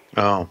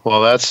 Oh,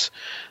 well, that's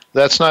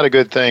not a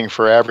good thing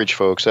for average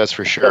folks, that's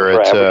for sure.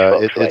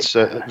 It's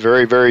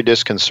very, very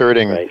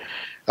disconcerting. Right.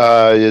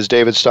 As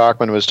David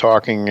Stockman was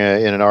talking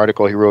in an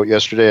article he wrote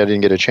yesterday, I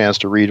didn't get a chance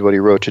to read what he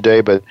wrote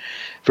today, but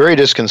very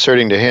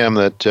disconcerting to him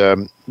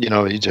that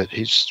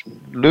he's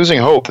losing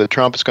hope that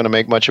Trump is going to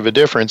make much of a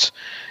difference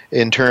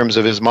in terms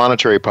of his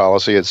monetary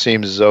policy. It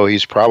seems as though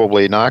he's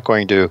probably not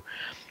going to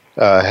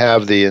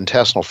have the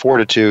intestinal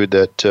fortitude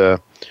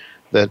that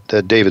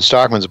David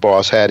Stockman's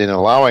boss had in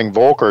allowing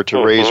Volcker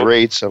to raise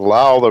rates and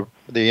allow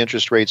the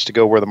interest rates to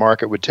go where the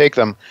market would take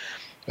them.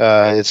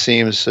 It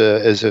seems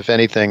as if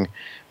anything,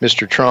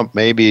 Mr. Trump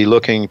may be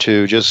looking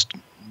to just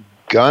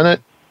gun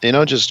it,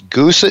 just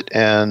goose it,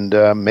 and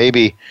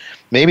maybe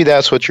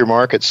that's what your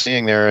market's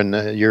seeing there, and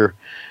your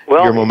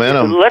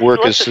momentum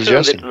work is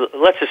suggesting.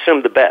 Let's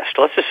assume the best.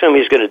 Let's assume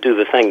he's going to do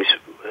the things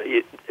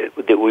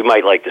that we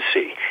might like to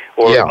see,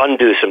 or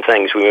undo some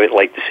things we might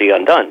like to see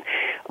undone.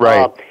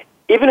 Right.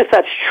 Even if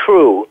that's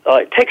true,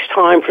 it takes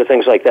time for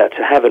things like that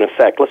to have an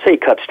effect. Let's say he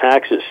cuts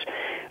taxes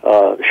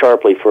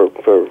sharply for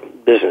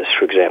business,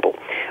 for example.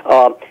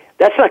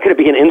 That's not going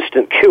to be an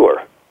instant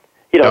cure.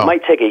 It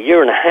might take a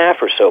year and a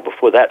half or so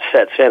before that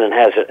sets in and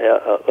has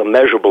a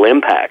measurable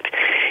impact.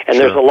 And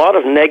there's a lot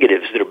of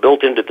negatives that are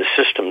built into the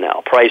system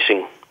now,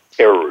 pricing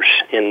errors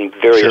in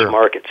various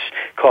markets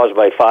caused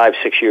by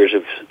 5-6 years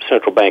of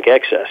central bank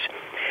excess.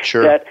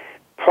 That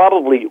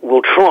probably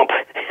will trump,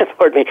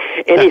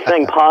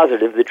 anything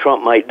positive that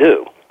Trump might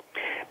do.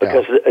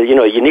 Because,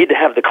 you need to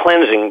have the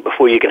cleansing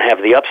before you can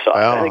have the upside.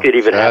 I think it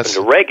even happened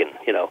to Reagan,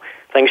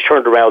 Things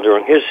turned around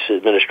during his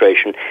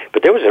administration,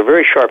 but there was a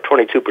very sharp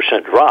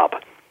 22% drop.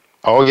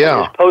 Oh,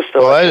 yeah. It was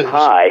post-election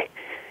high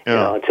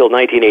until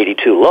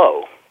 1982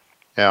 low.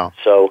 Yeah.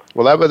 So,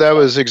 well, that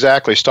was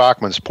exactly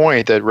Stockman's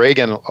point, that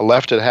Reagan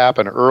left it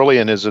happen early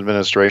in his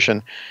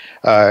administration,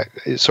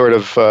 sort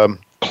of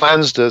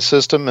cleansed the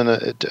system, and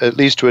at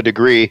least to a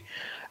degree,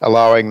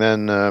 allowing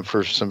then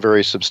for some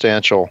very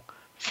substantial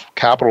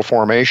capital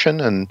formation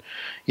and,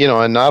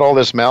 and not all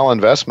this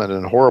malinvestment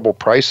and horrible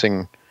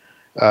pricing,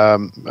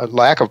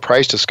 lack of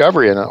price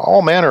discovery in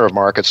all manner of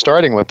markets,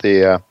 starting with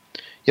the,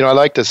 I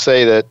like to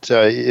say that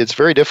it's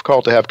very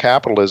difficult to have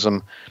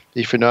capitalism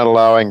if you're not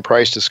allowing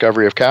price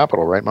discovery of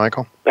capital, right,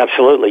 Michael?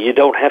 Absolutely. You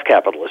don't have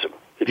capitalism.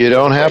 You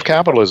don't have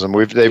capitalism.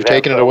 They've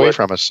taken it away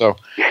from us. So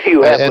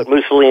you have what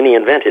Mussolini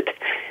invented,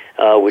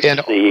 which is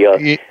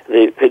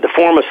the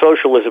form of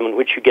socialism in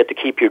which you get to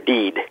keep your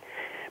deed.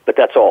 But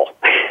that's all.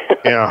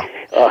 Yeah.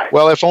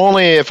 Well, if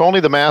only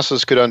the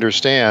masses could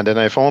understand, and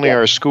if only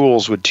our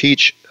schools would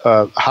teach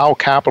how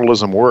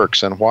capitalism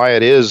works and why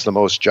it is the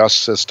most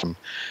just system,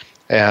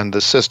 and the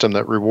system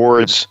that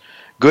rewards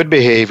good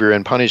behavior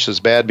and punishes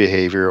bad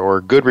behavior,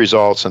 or good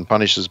results and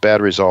punishes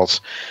bad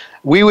results,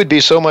 we would be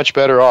so much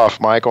better off,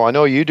 Michael. I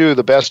know you do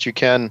the best you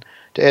can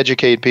to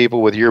educate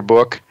people with your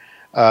book.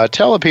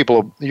 Tell the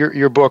people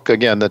your book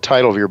again, the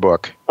title of your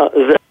book.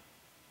 The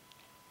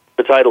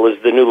title is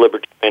The New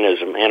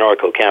Libertarianism,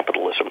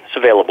 Anarcho-Capitalism. It's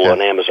available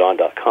on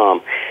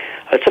Amazon.com.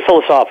 It's a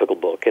philosophical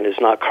book, and it's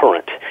not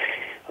current.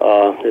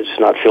 It's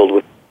not filled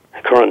with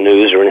current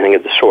news or anything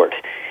of the sort.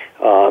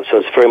 So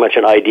it's very much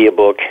an idea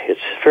book.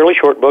 It's a fairly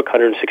short book,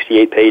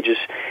 168 pages,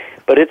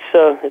 but it's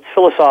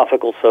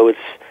philosophical. So it's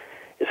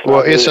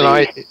not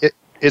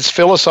it's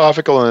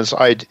philosophical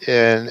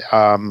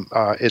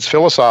it's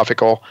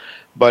philosophical,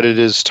 but it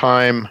is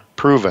time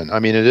proven. I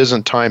mean, it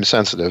isn't time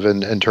sensitive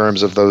in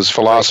terms of those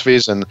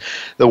philosophies and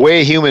the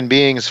way human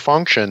beings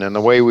function and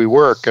the way we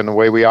work and the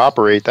way we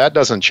operate. That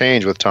doesn't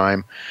change with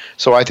time.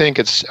 So I think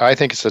it's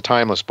a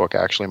timeless book,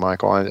 actually,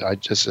 Michael.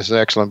 It's an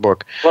excellent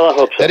book. Well, I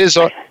hope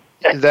so.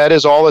 That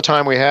is all the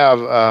time we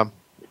have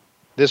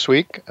this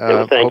week.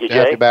 Thank you, to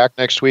have you back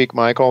next week,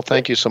 Michael.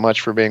 Thank you so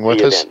much for being with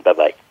us. Bye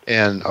bye.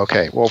 And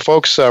okay, well,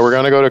 folks, we're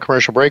going to go to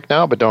commercial break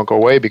now, but don't go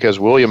away because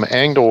William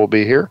Engdahl will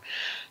be here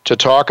to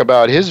talk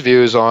about his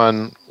views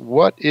on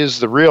what is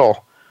the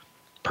real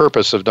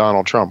purpose of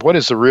Donald Trump. What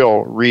is the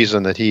real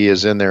reason that he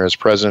is in there as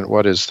president?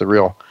 What is the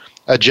real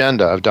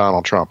agenda of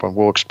Donald Trump? And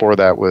we'll explore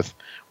that with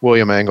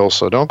William Engdahl.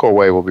 So don't go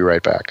away. We'll be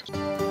right back.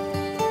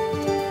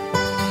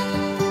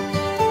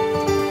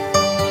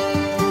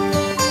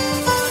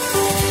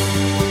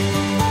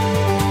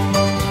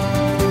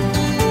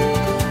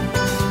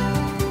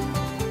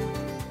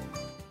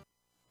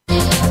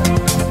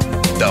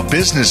 The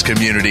business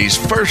community's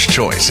first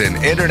choice in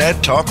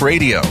Internet Talk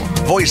Radio.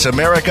 Voice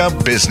America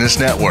Business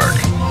Network.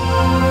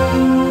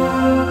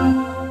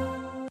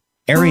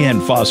 Ariane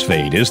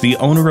Phosphate is the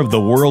owner of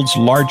the world's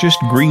largest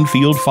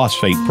greenfield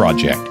phosphate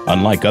project.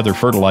 Unlike other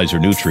fertilizer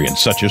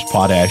nutrients such as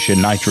potash and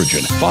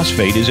nitrogen,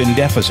 phosphate is in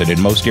deficit in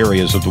most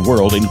areas of the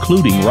world,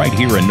 including right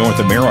here in North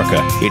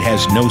America. It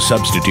has no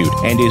substitute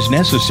and is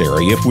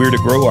necessary if we're to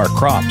grow our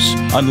crops.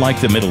 Unlike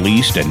the Middle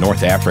East and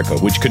North Africa,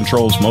 which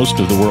controls most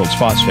of the world's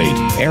phosphate,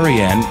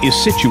 Ariane is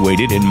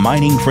situated in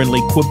mining-friendly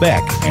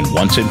Quebec, and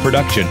once in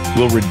production,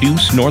 will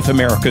reduce North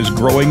America's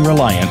growing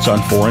reliance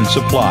on foreign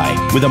supply.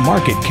 With a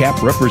market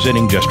cap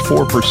representing just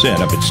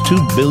 4% of its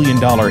 $2 billion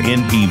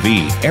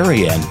NPV,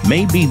 Ariane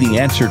may be the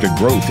answer to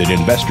growth in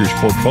investors'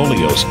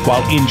 portfolios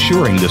while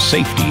ensuring the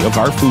safety of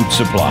our food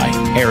supply.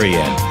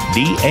 Ariane,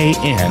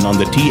 DAN on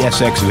the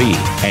TSXV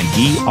and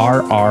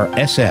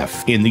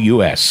ERRSF in the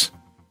U.S.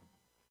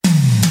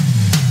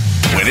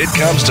 When it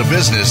comes to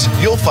business,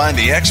 you'll find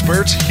the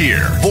experts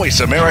here.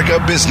 Voice America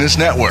Business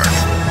Network.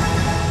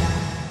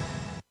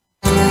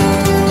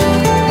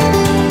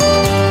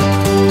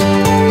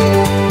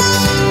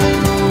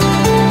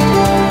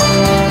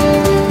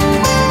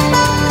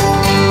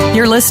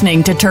 You're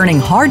listening to Turning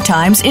Hard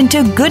Times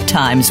into Good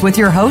Times with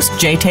your host,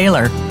 Jay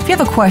Taylor. If you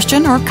have a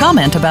question or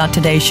comment about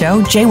today's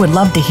show, Jay would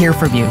love to hear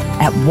from you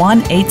at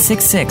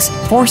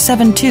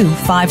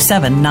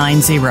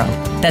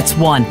 1-866-472-5790. That's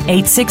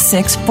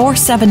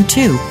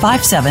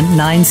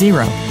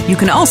 1-866-472-5790. You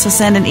can also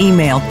send an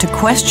email to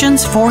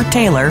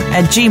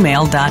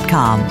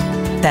questionsfortaylor@gmail.com.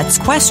 That's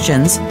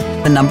questions,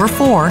 the number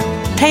 4,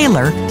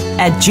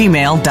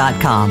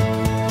 Taylor@gmail.com.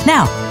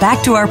 Now,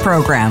 back to our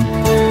program.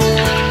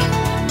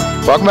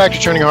 Welcome back to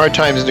Turning Hard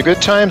Times into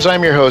Good Times.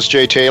 I'm your host,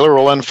 Jay Taylor.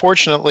 Well,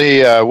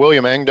 unfortunately,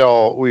 William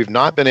Engdahl, we've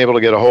not been able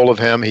to get a hold of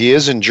him. He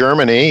is in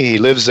Germany. He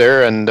lives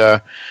there, and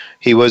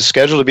he was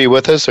scheduled to be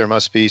with us. There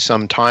must be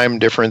some time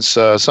difference,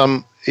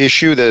 some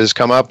issue that has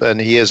come up, and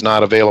he is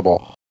not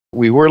available.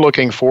 We were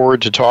looking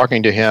forward to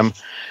talking to him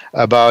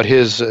about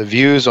his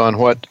views on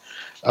what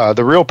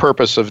the real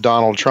purpose of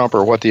Donald Trump,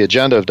 or what the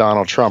agenda of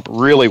Donald Trump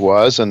really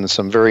was, and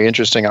some very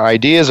interesting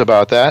ideas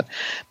about that.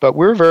 But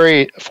we're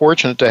very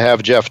fortunate to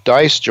have Jeff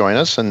Deist join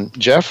us, and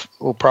Jeff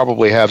will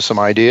probably have some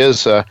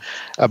ideas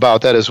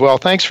about that as well.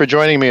 Thanks for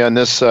joining me on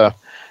this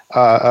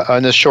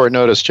short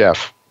notice,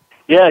 Jeff.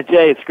 Yeah,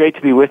 Jay, it's great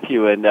to be with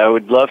you, and I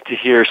would love to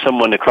hear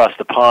someone across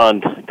the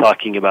pond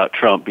talking about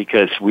Trump,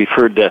 because we've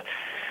heard the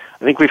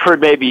I think we've heard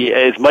maybe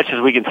as much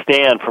as we can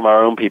stand from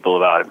our own people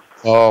about him.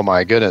 Oh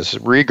my goodness,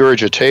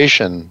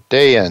 regurgitation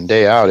day in,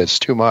 day out, it's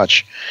too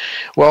much.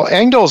 Well,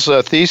 Engdahl's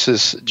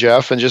thesis,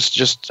 Jeff, and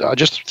just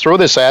throw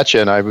this at you,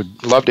 and I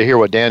would love to hear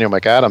what Daniel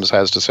McAdams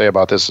has to say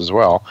about this as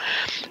well,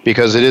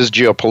 because it is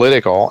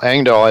geopolitical.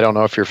 Engdahl, I don't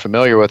know if you're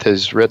familiar with,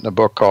 has written a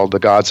book called The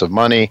Gods of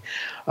Money.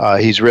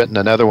 He's written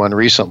another one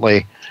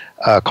recently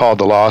called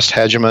The Lost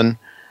Hegemon,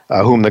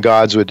 Whom the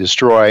Gods Would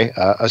Destroy.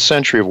 A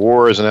Century of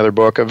War is another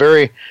book. A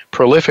very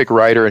prolific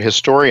writer and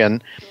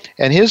historian.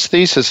 And his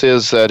thesis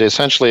is that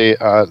essentially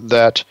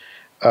that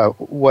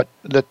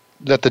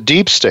the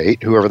deep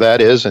state, whoever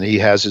that is, and he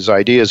has his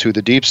ideas who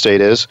the deep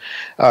state is,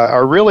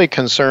 are really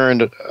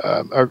concerned,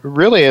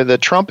 really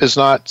that Trump is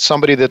not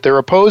somebody that they're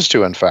opposed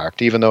to, in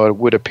fact, even though it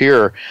would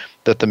appear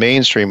that the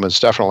mainstream was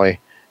definitely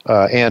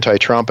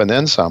anti-Trump and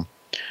then some.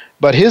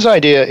 But his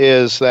idea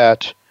is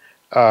that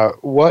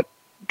what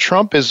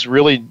Trump is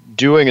really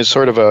doing is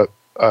sort of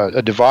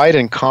a divide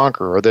and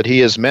conquer, or that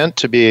he is meant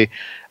to be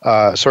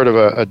sort of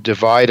a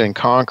divide and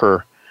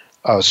conquer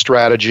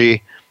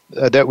strategy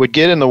that would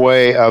get in the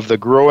way of the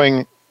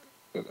growing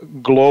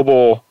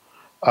global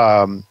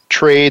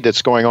trade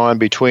that's going on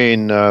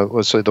between,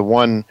 let's say, the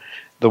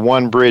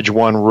one bridge,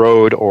 one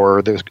road,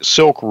 or the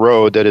Silk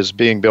Road that is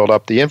being built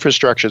up, the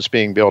infrastructure that's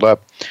being built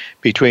up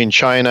between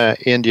China,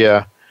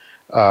 India,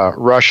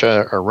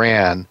 Russia,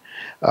 Iran.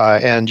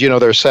 And,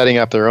 they're setting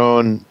up their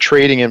own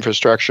trading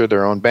infrastructure,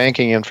 their own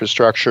banking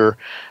infrastructure.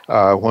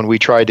 When we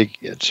tried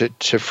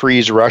to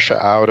freeze Russia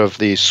out of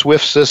the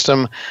SWIFT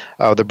system,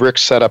 the BRICS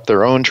set up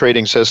their own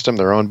trading system,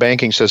 their own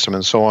banking system,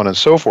 and so on and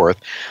so forth.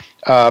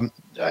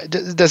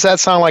 Does that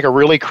sound like a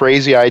really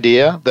crazy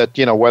idea that,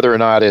 whether or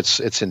not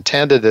it's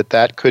intended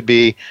that could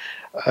be,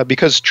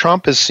 because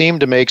Trump has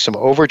seemed to make some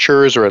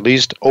overtures or at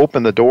least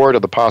open the door to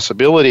the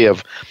possibility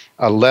of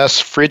a less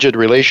frigid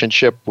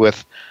relationship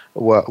with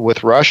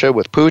Russia,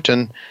 with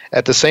Putin.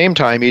 At the same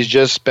time, he's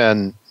just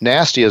been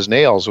nasty as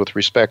nails with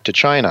respect to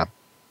China.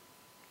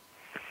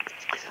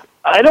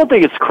 I don't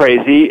think it's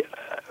crazy.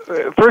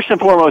 First and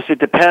foremost, it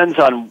depends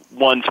on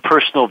one's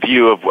personal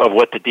view of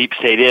what the deep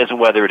state is and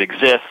whether it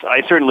exists.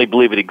 I certainly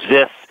believe it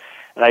exists,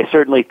 and I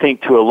certainly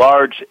think to a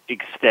large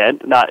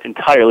extent, not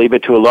entirely,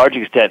 but to a large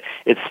extent,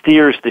 it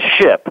steers the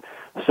ship.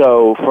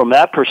 So from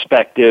that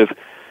perspective,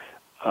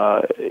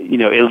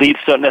 elites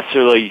don't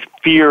necessarily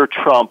fear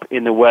Trump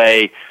in the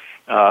way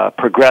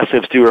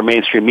progressives do or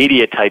mainstream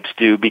media types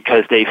do,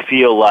 because they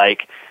feel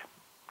like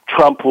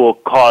Trump will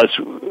cause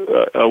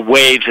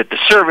waves at the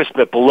surface,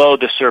 but below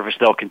the surface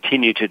they'll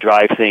continue to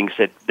drive things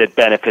that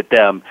benefit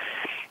them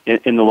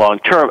in the long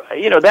term.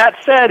 That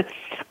said,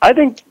 I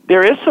think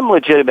there is some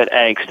legitimate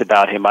angst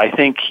about him. I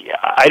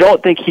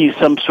don't think he's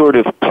some sort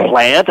of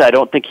plant. I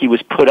don't think he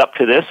was put up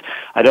to this.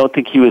 I don't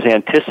think he was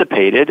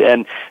anticipated.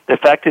 And the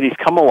fact that he's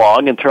come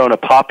along and thrown a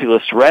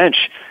populist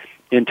wrench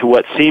into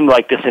what seemed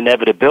like this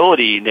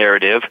inevitability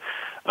narrative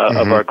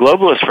of our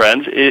globalist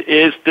friends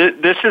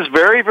this is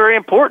very, very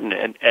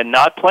important and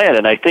not planned.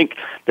 And I think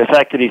the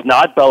fact that he's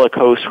not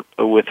bellicose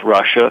with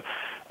Russia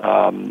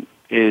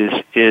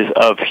is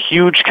of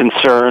huge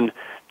concern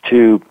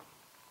to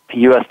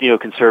U.S.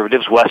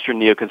 neoconservatives,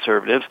 Western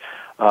neoconservatives,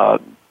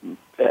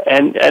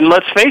 and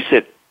let's face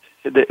it,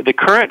 the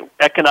current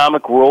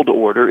economic world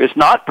order is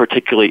not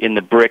particularly in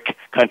the BRIC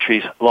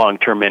countries'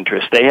 long-term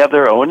interests. They have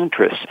their own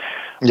interests.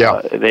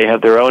 Yeah. They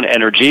have their own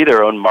energy,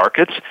 their own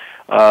markets.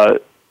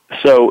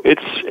 So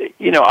it's,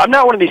 I'm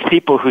not one of these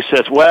people who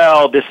says,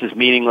 well, this is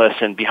meaningless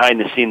and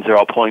behind the scenes they're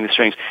all pulling the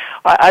strings.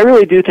 I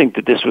really do think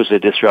that this was a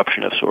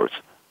disruption of sorts.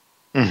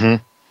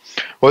 Mm-hmm.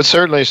 Well, it's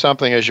certainly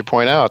something, as you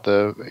point out,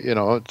 the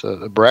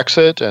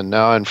Brexit, and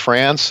now in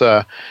France,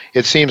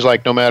 it seems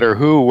like no matter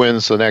who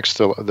wins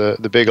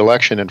the big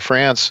election in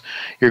France,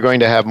 you're going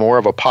to have more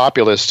of a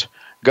populist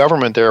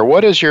government there.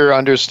 What is your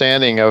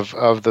understanding of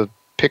the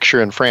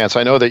picture in France?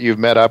 I know that you've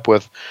met up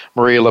with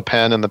Marie Le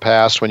Pen in the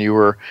past when you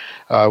were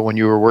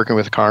working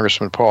with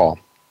Congressman Paul.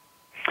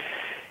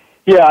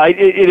 Yeah,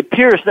 it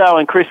appears now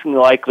increasingly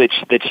likely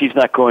that she's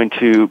not going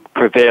to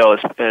prevail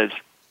as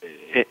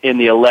in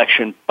the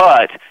election,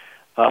 but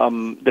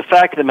the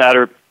fact of the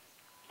matter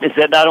is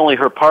that not only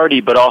her party,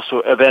 but also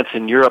events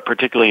in Europe,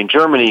 particularly in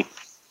Germany,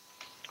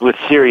 with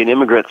Syrian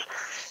immigrants,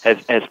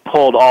 has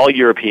pulled all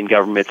European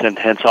governments and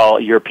hence all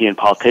European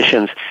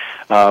politicians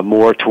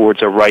more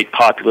towards a right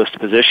populist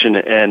position.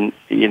 And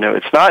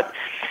it's not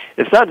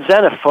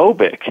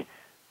xenophobic,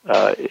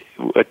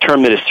 a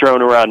term that is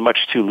thrown around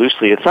much too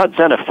loosely. It's not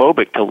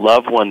xenophobic to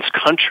love one's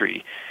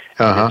country.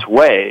 Its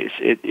ways.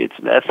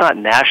 That's not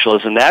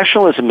nationalism.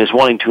 Nationalism is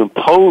wanting to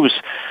impose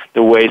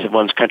the ways of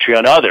one's country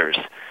on others.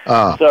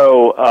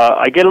 So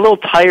I get a little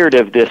tired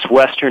of this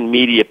Western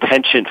media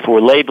penchant for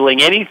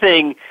labeling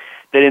anything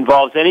that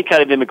involves any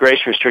kind of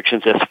immigration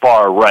restrictions as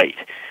far right.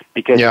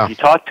 Because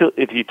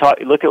if you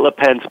look at Le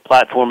Pen's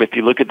platform, if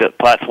you look at the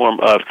platform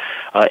of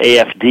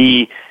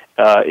AfD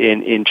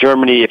in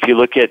Germany, if you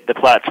look at the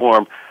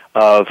platform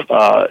of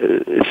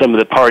some of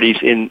the parties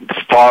in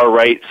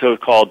far-right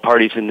so-called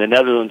parties in the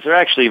Netherlands, they're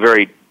actually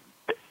very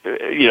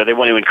they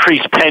want to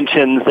increase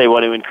pensions, they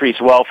want to increase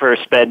welfare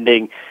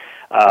spending.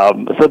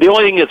 So the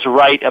only thing that's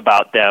right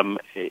about them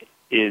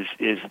is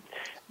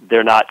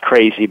they're not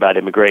crazy about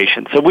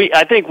immigration. So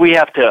I think we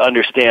have to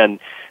understand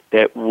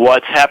that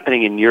what's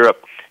happening in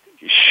Europe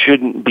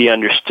shouldn't be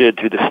understood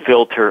through the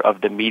filter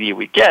of the media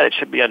we get. It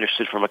should be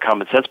understood from a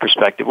common sense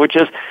perspective, which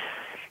is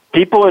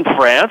people in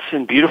France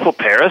and beautiful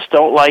Paris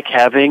don't like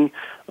having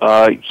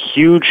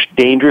huge,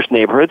 dangerous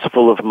neighborhoods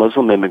full of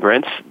Muslim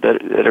immigrants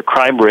that are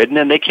crime-ridden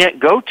and they can't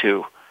go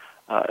to.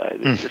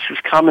 This is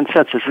common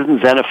sense. This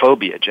isn't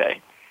xenophobia,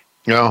 Jay.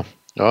 No.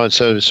 Oh,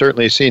 so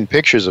certainly seen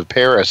pictures of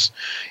Paris.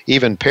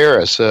 Even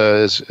Paris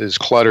is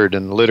cluttered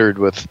and littered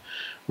with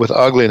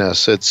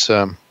ugliness. It's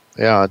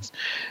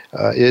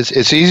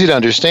easy to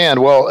understand.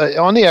 Well,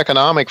 on the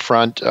economic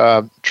front,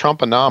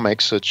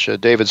 Trumponomics, which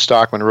David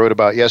Stockman wrote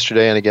about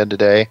yesterday and again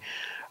today,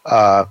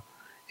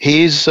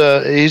 he's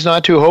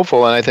not too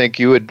hopeful, and I think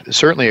you would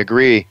certainly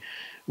agree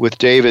with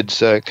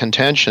David's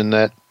contention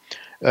that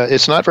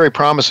it's not very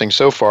promising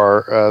so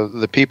far.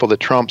 The people that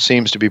Trump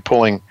seems to be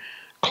pulling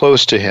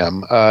close to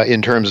him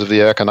in terms of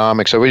the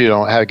economics. So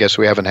I guess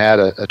we haven't had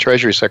a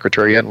Treasury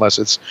Secretary yet, unless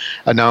it's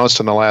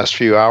announced in the last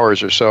few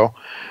hours or so.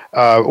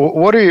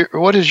 What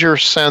is your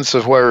sense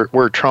of where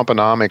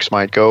Trumponomics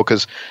might go?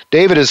 Because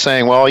David is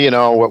saying, well,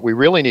 what we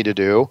really need to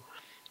do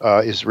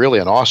is really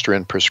an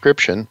Austrian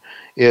prescription,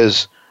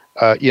 is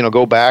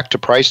go back to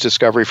price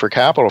discovery for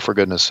capital, for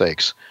goodness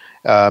sakes,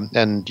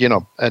 and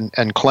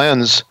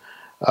cleanse.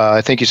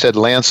 I think you said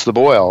lance the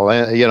boil.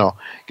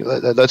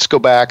 Let's go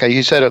back.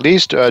 He said at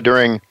least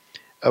during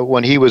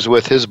when he was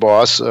with his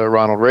boss,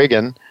 Ronald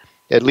Reagan,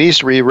 at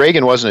least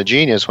Reagan wasn't a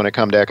genius when it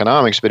came to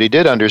economics, but he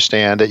did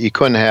understand that you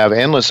couldn't have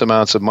endless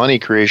amounts of money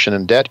creation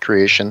and debt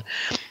creation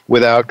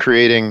without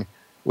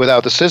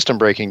the system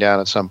breaking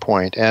down at some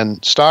point.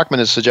 And Stockman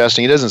is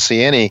suggesting he doesn't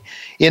see any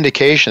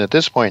indication at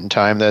this point in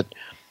time that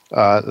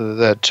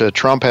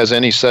Trump has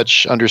any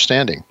such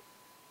understanding.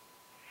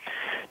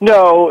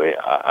 No,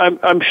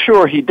 I'm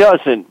sure he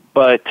doesn't.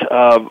 But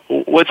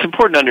what's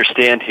important to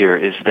understand here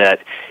is that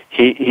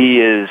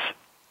he is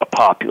a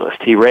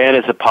populist. He ran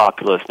as a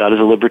populist, not as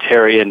a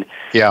libertarian,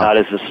 not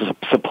as a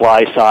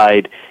supply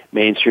side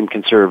mainstream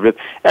conservative.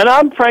 And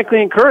I'm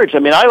frankly encouraged. I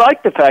mean, I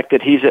like the fact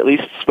that he's at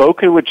least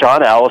spoken with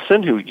John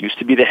Allison, who used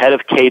to be the head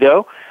of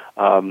Cato,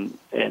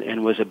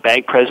 and was a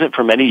bank president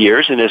for many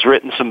years, and has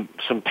written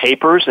some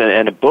papers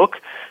and a book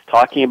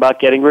talking about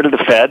getting rid of the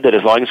Fed, that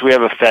as long as we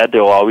have a Fed,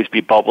 there will always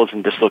be bubbles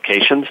and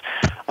dislocations.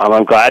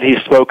 I'm glad he's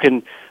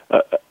spoken,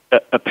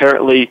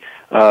 apparently,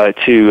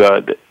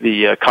 to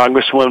the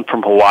congresswoman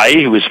from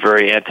Hawaii, who was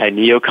very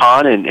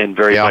anti-neocon and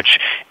very much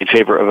in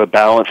favor of a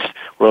balanced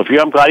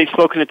worldview. I'm glad he's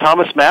spoken to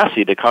Thomas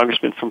Massey, the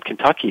congressman from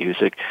Kentucky, who's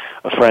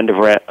a friend of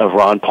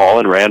Ron Paul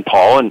and Rand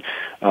Paul, and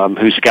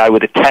who's a guy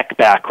with a tech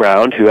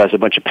background who has a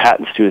bunch of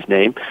patents to his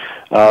name.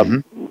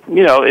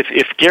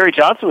 If Gary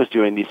Johnson was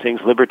doing these things,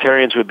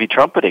 libertarians would be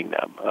trumpeting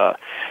them.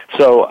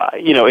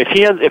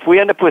 If we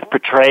end up with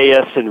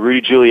Petraeus and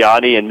Rudy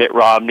Giuliani and Mitt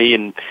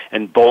Romney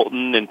and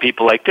Bolton and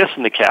people like this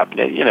in the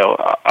cabinet,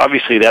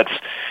 obviously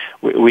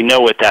we know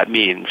what that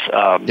means.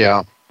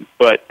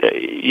 But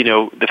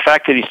the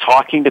fact that he's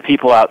talking to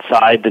people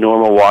outside the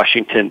normal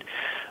Washington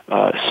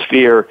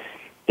sphere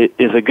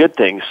is a good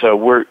thing. So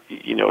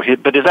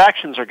but his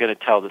actions are going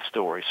to tell the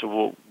story.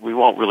 So we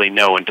won't really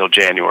know until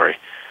January.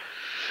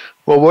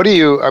 Well,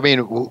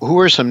 who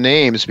are some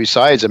names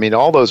besides?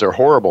 All those are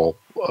horrible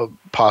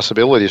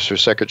possibilities for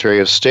Secretary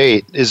of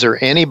State. Is there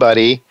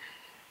anybody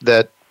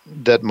that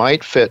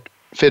might fit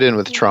in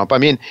with Trump?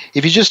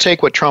 If you just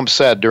take what Trump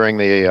said during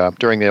the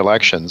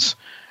elections,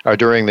 or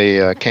during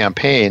the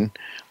campaign,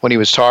 when he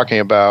was talking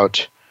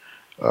about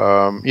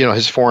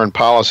his foreign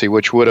policy,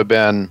 which would have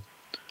been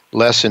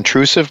less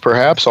intrusive,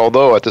 perhaps,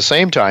 although at the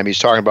same time he's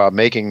talking about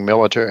making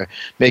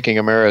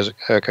America's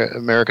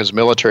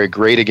military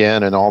great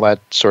again and all that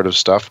sort of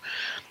stuff.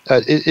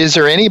 Is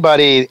there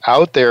anybody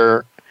out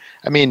there?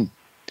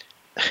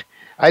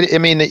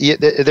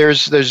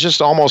 There's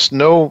just almost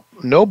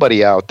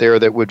nobody out there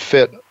that would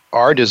fit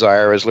our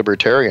desire as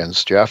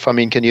libertarians, Jeff.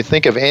 Can you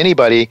think of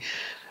anybody?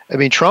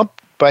 Trump,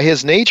 by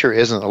his nature,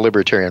 isn't a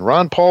libertarian.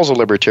 Ron Paul's a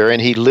libertarian.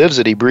 He lives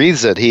it. He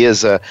breathes it. He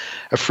is a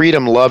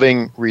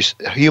freedom-loving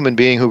human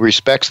being who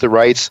respects the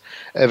rights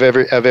of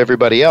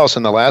everybody else.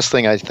 And the last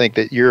thing I think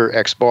that your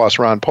ex-boss,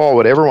 Ron Paul,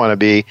 would ever want to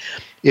be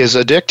is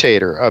a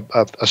dictator,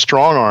 a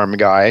strong-arm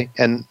guy.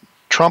 And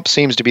Trump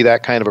seems to be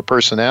that kind of a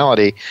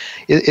personality.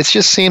 It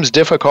just seems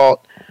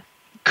difficult.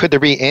 Could there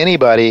be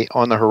anybody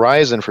on the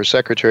horizon for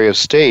Secretary of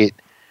State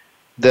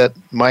that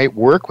might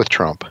work with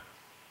Trump?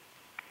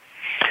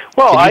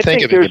 Well, I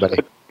think there's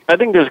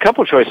a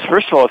couple of choices.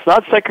 First of all, it's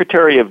not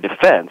Secretary of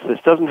Defense. This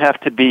doesn't have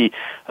to be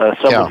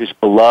someone who's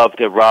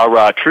beloved, a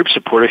rah-rah troop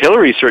supporter.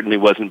 Hillary certainly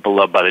wasn't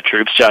beloved by the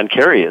troops. John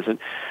Kerry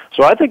isn't.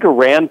 So I think a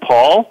Rand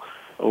Paul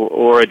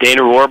or a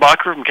Dana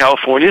Rohrabacher from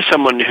California,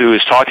 someone who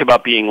has talked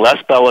about being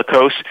less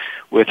bellicose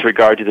with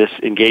regard to this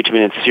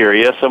engagement in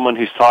Syria, someone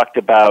who's talked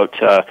about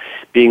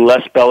being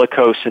less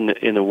bellicose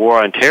in the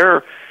war on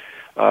terror,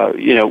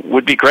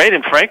 would be great.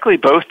 And frankly,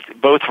 both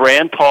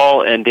Rand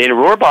Paul and Dana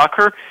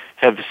Rohrabacher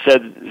have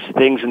said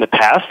things in the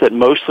past that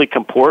mostly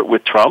comport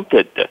with Trump,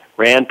 that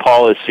Rand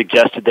Paul has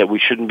suggested that we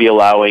shouldn't be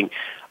allowing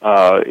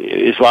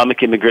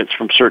Islamic immigrants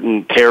from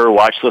certain terror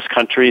watch list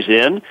countries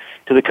in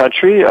to the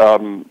country.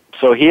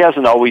 So he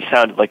hasn't always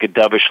sounded like a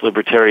dovish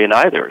libertarian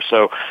either.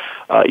 So,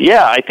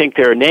 I think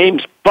there are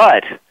names,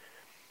 but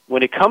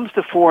when it comes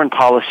to foreign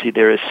policy,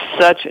 there is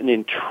such an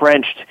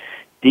entrenched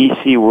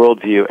DC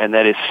worldview, and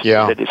that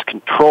is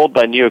controlled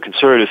by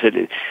neoconservatives.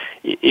 That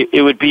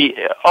it would be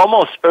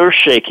almost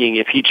earth-shaking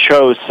if he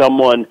chose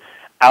someone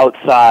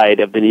outside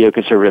of the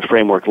neoconservative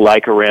framework,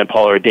 like a Rand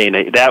Paul or a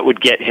Dana. That would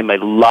get him a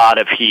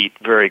lot of heat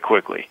very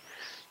quickly.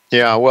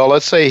 Yeah, well,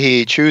 let's say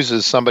he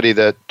chooses somebody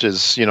that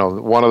is,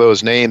 one of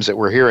those names that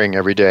we're hearing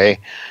every day.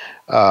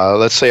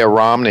 Let's say a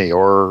Romney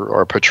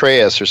or a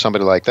Petraeus or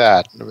somebody like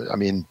that. I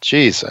mean,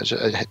 geez,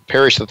 I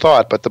perish the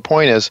thought. But the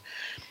point is,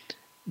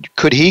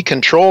 could he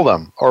control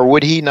them, or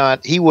would he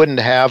not? He wouldn't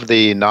have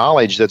the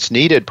knowledge that's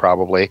needed,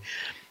 probably,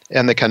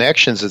 and the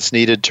connections that's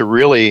needed to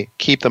really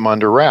keep them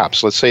under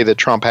wraps. Let's say that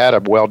Trump had a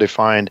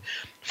well-defined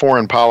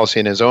foreign policy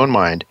in his own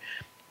mind.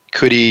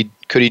 Could he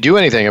do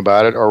anything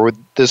about it, or would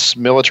this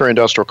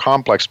military-industrial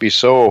complex be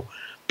so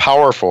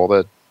powerful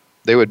that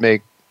they would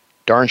make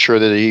darn sure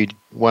that he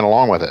went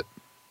along with it?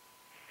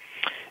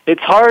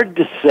 It's hard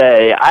to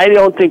say. I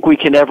don't think we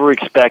can ever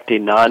expect a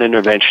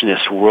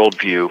non-interventionist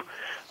worldview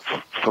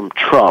from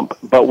Trump,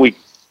 but we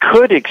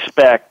could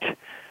expect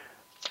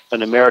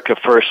an America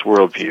First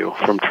worldview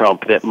from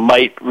Trump that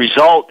might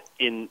result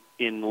in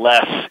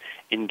less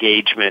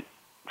engagement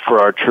for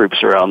our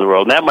troops around the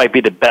world. And that might be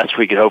the best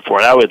we could hope for.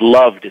 And I would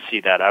love to see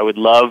that. I would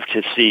love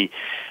to see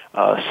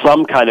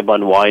some kind of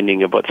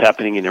unwinding of what's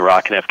happening in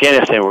Iraq and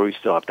Afghanistan, where we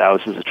still have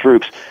thousands of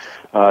troops.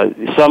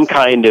 Some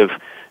kind of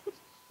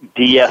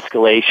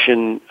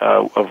de-escalation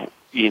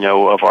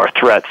of our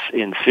threats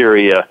in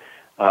Syria.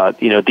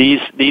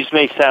 These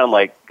may sound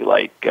like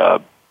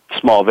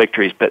small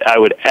victories, but I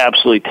would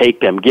absolutely take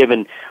them,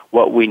 given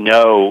what we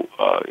know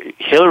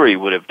Hillary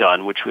would have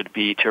done, which would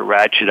be to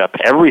ratchet up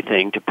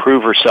everything to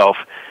prove herself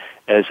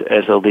as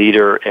a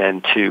leader,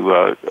 and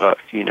to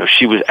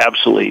she was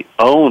absolutely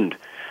owned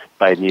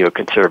by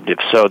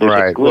neoconservatives. So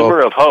there's a glimmer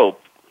of hope.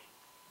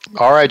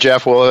 All right,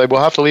 Jeff. Well,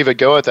 we'll have to leave it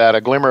go at that.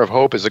 A glimmer of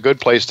hope is a good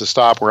place to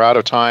stop. We're out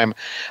of time.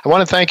 I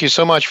want to thank you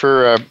so much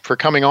for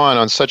coming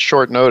on such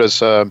short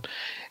notice.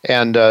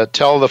 And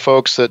tell the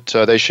folks that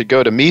they should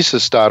go to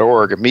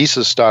Mises.org.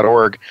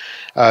 Mises.org.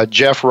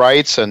 Jeff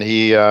writes, and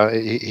he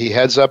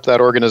heads up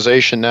that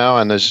organization now.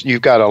 And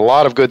you've got a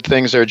lot of good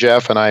things there,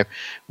 Jeff. And I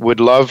would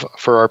love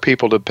for our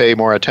people to pay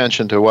more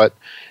attention to what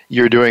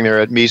you're doing there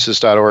at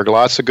Mises.org.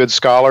 Lots of good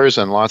scholars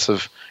and lots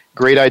of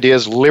great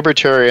ideas.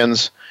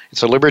 Libertarians.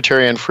 It's a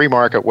libertarian free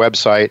market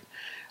website.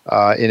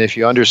 And if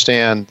you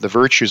understand the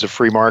virtues of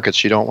free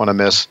markets, you don't want to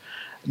miss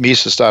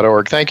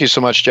Mises.org. Thank you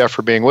so much, Jeff,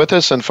 for being with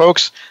us. And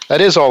folks,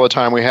 that is all the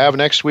time we have.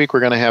 Next week,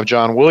 we're going to have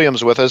John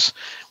Williams with us.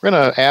 We're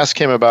going to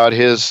ask him about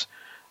his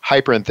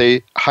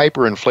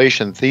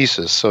hyperinflation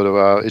thesis.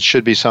 So it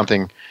should be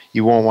something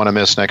you won't want to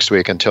miss next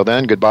week. Until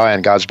then, goodbye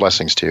and God's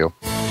blessings to you.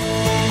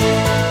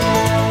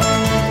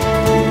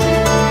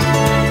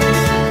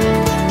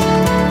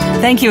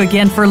 Thank you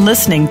again for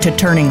listening to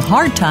Turning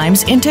Hard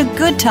Times into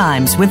Good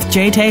Times with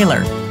Jay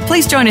Taylor.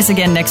 Please join us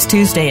again next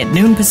Tuesday at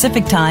noon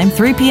Pacific Time,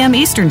 3 p.m.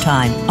 Eastern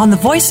Time on the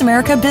Voice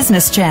America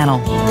Business Channel.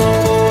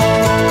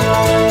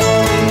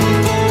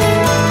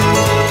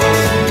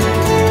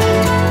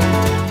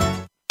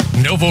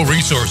 Novo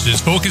Resources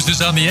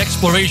focuses on the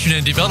exploration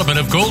and development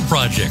of gold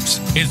projects.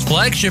 Its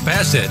flagship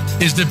asset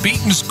is the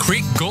Beatons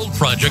Creek Gold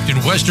Project in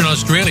Western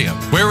Australia,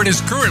 where it is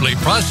currently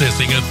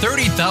processing a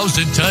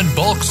 30,000-ton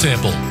bulk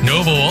sample.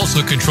 Novo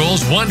also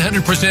controls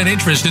 100%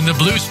 interest in the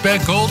Blue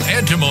Speck Gold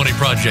Antimony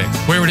Project,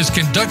 where it is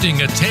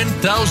conducting a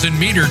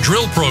 10,000-meter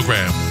drill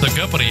program. The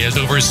company has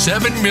over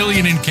 $7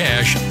 million in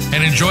cash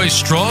and enjoys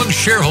strong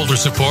shareholder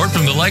support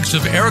from the likes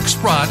of Eric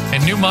Sprott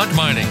and Newmont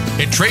Mining.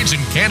 It trades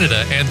in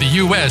Canada and the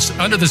U.S.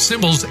 under the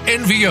symbols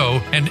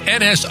NVO and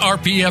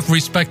NSRPF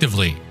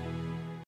respectively.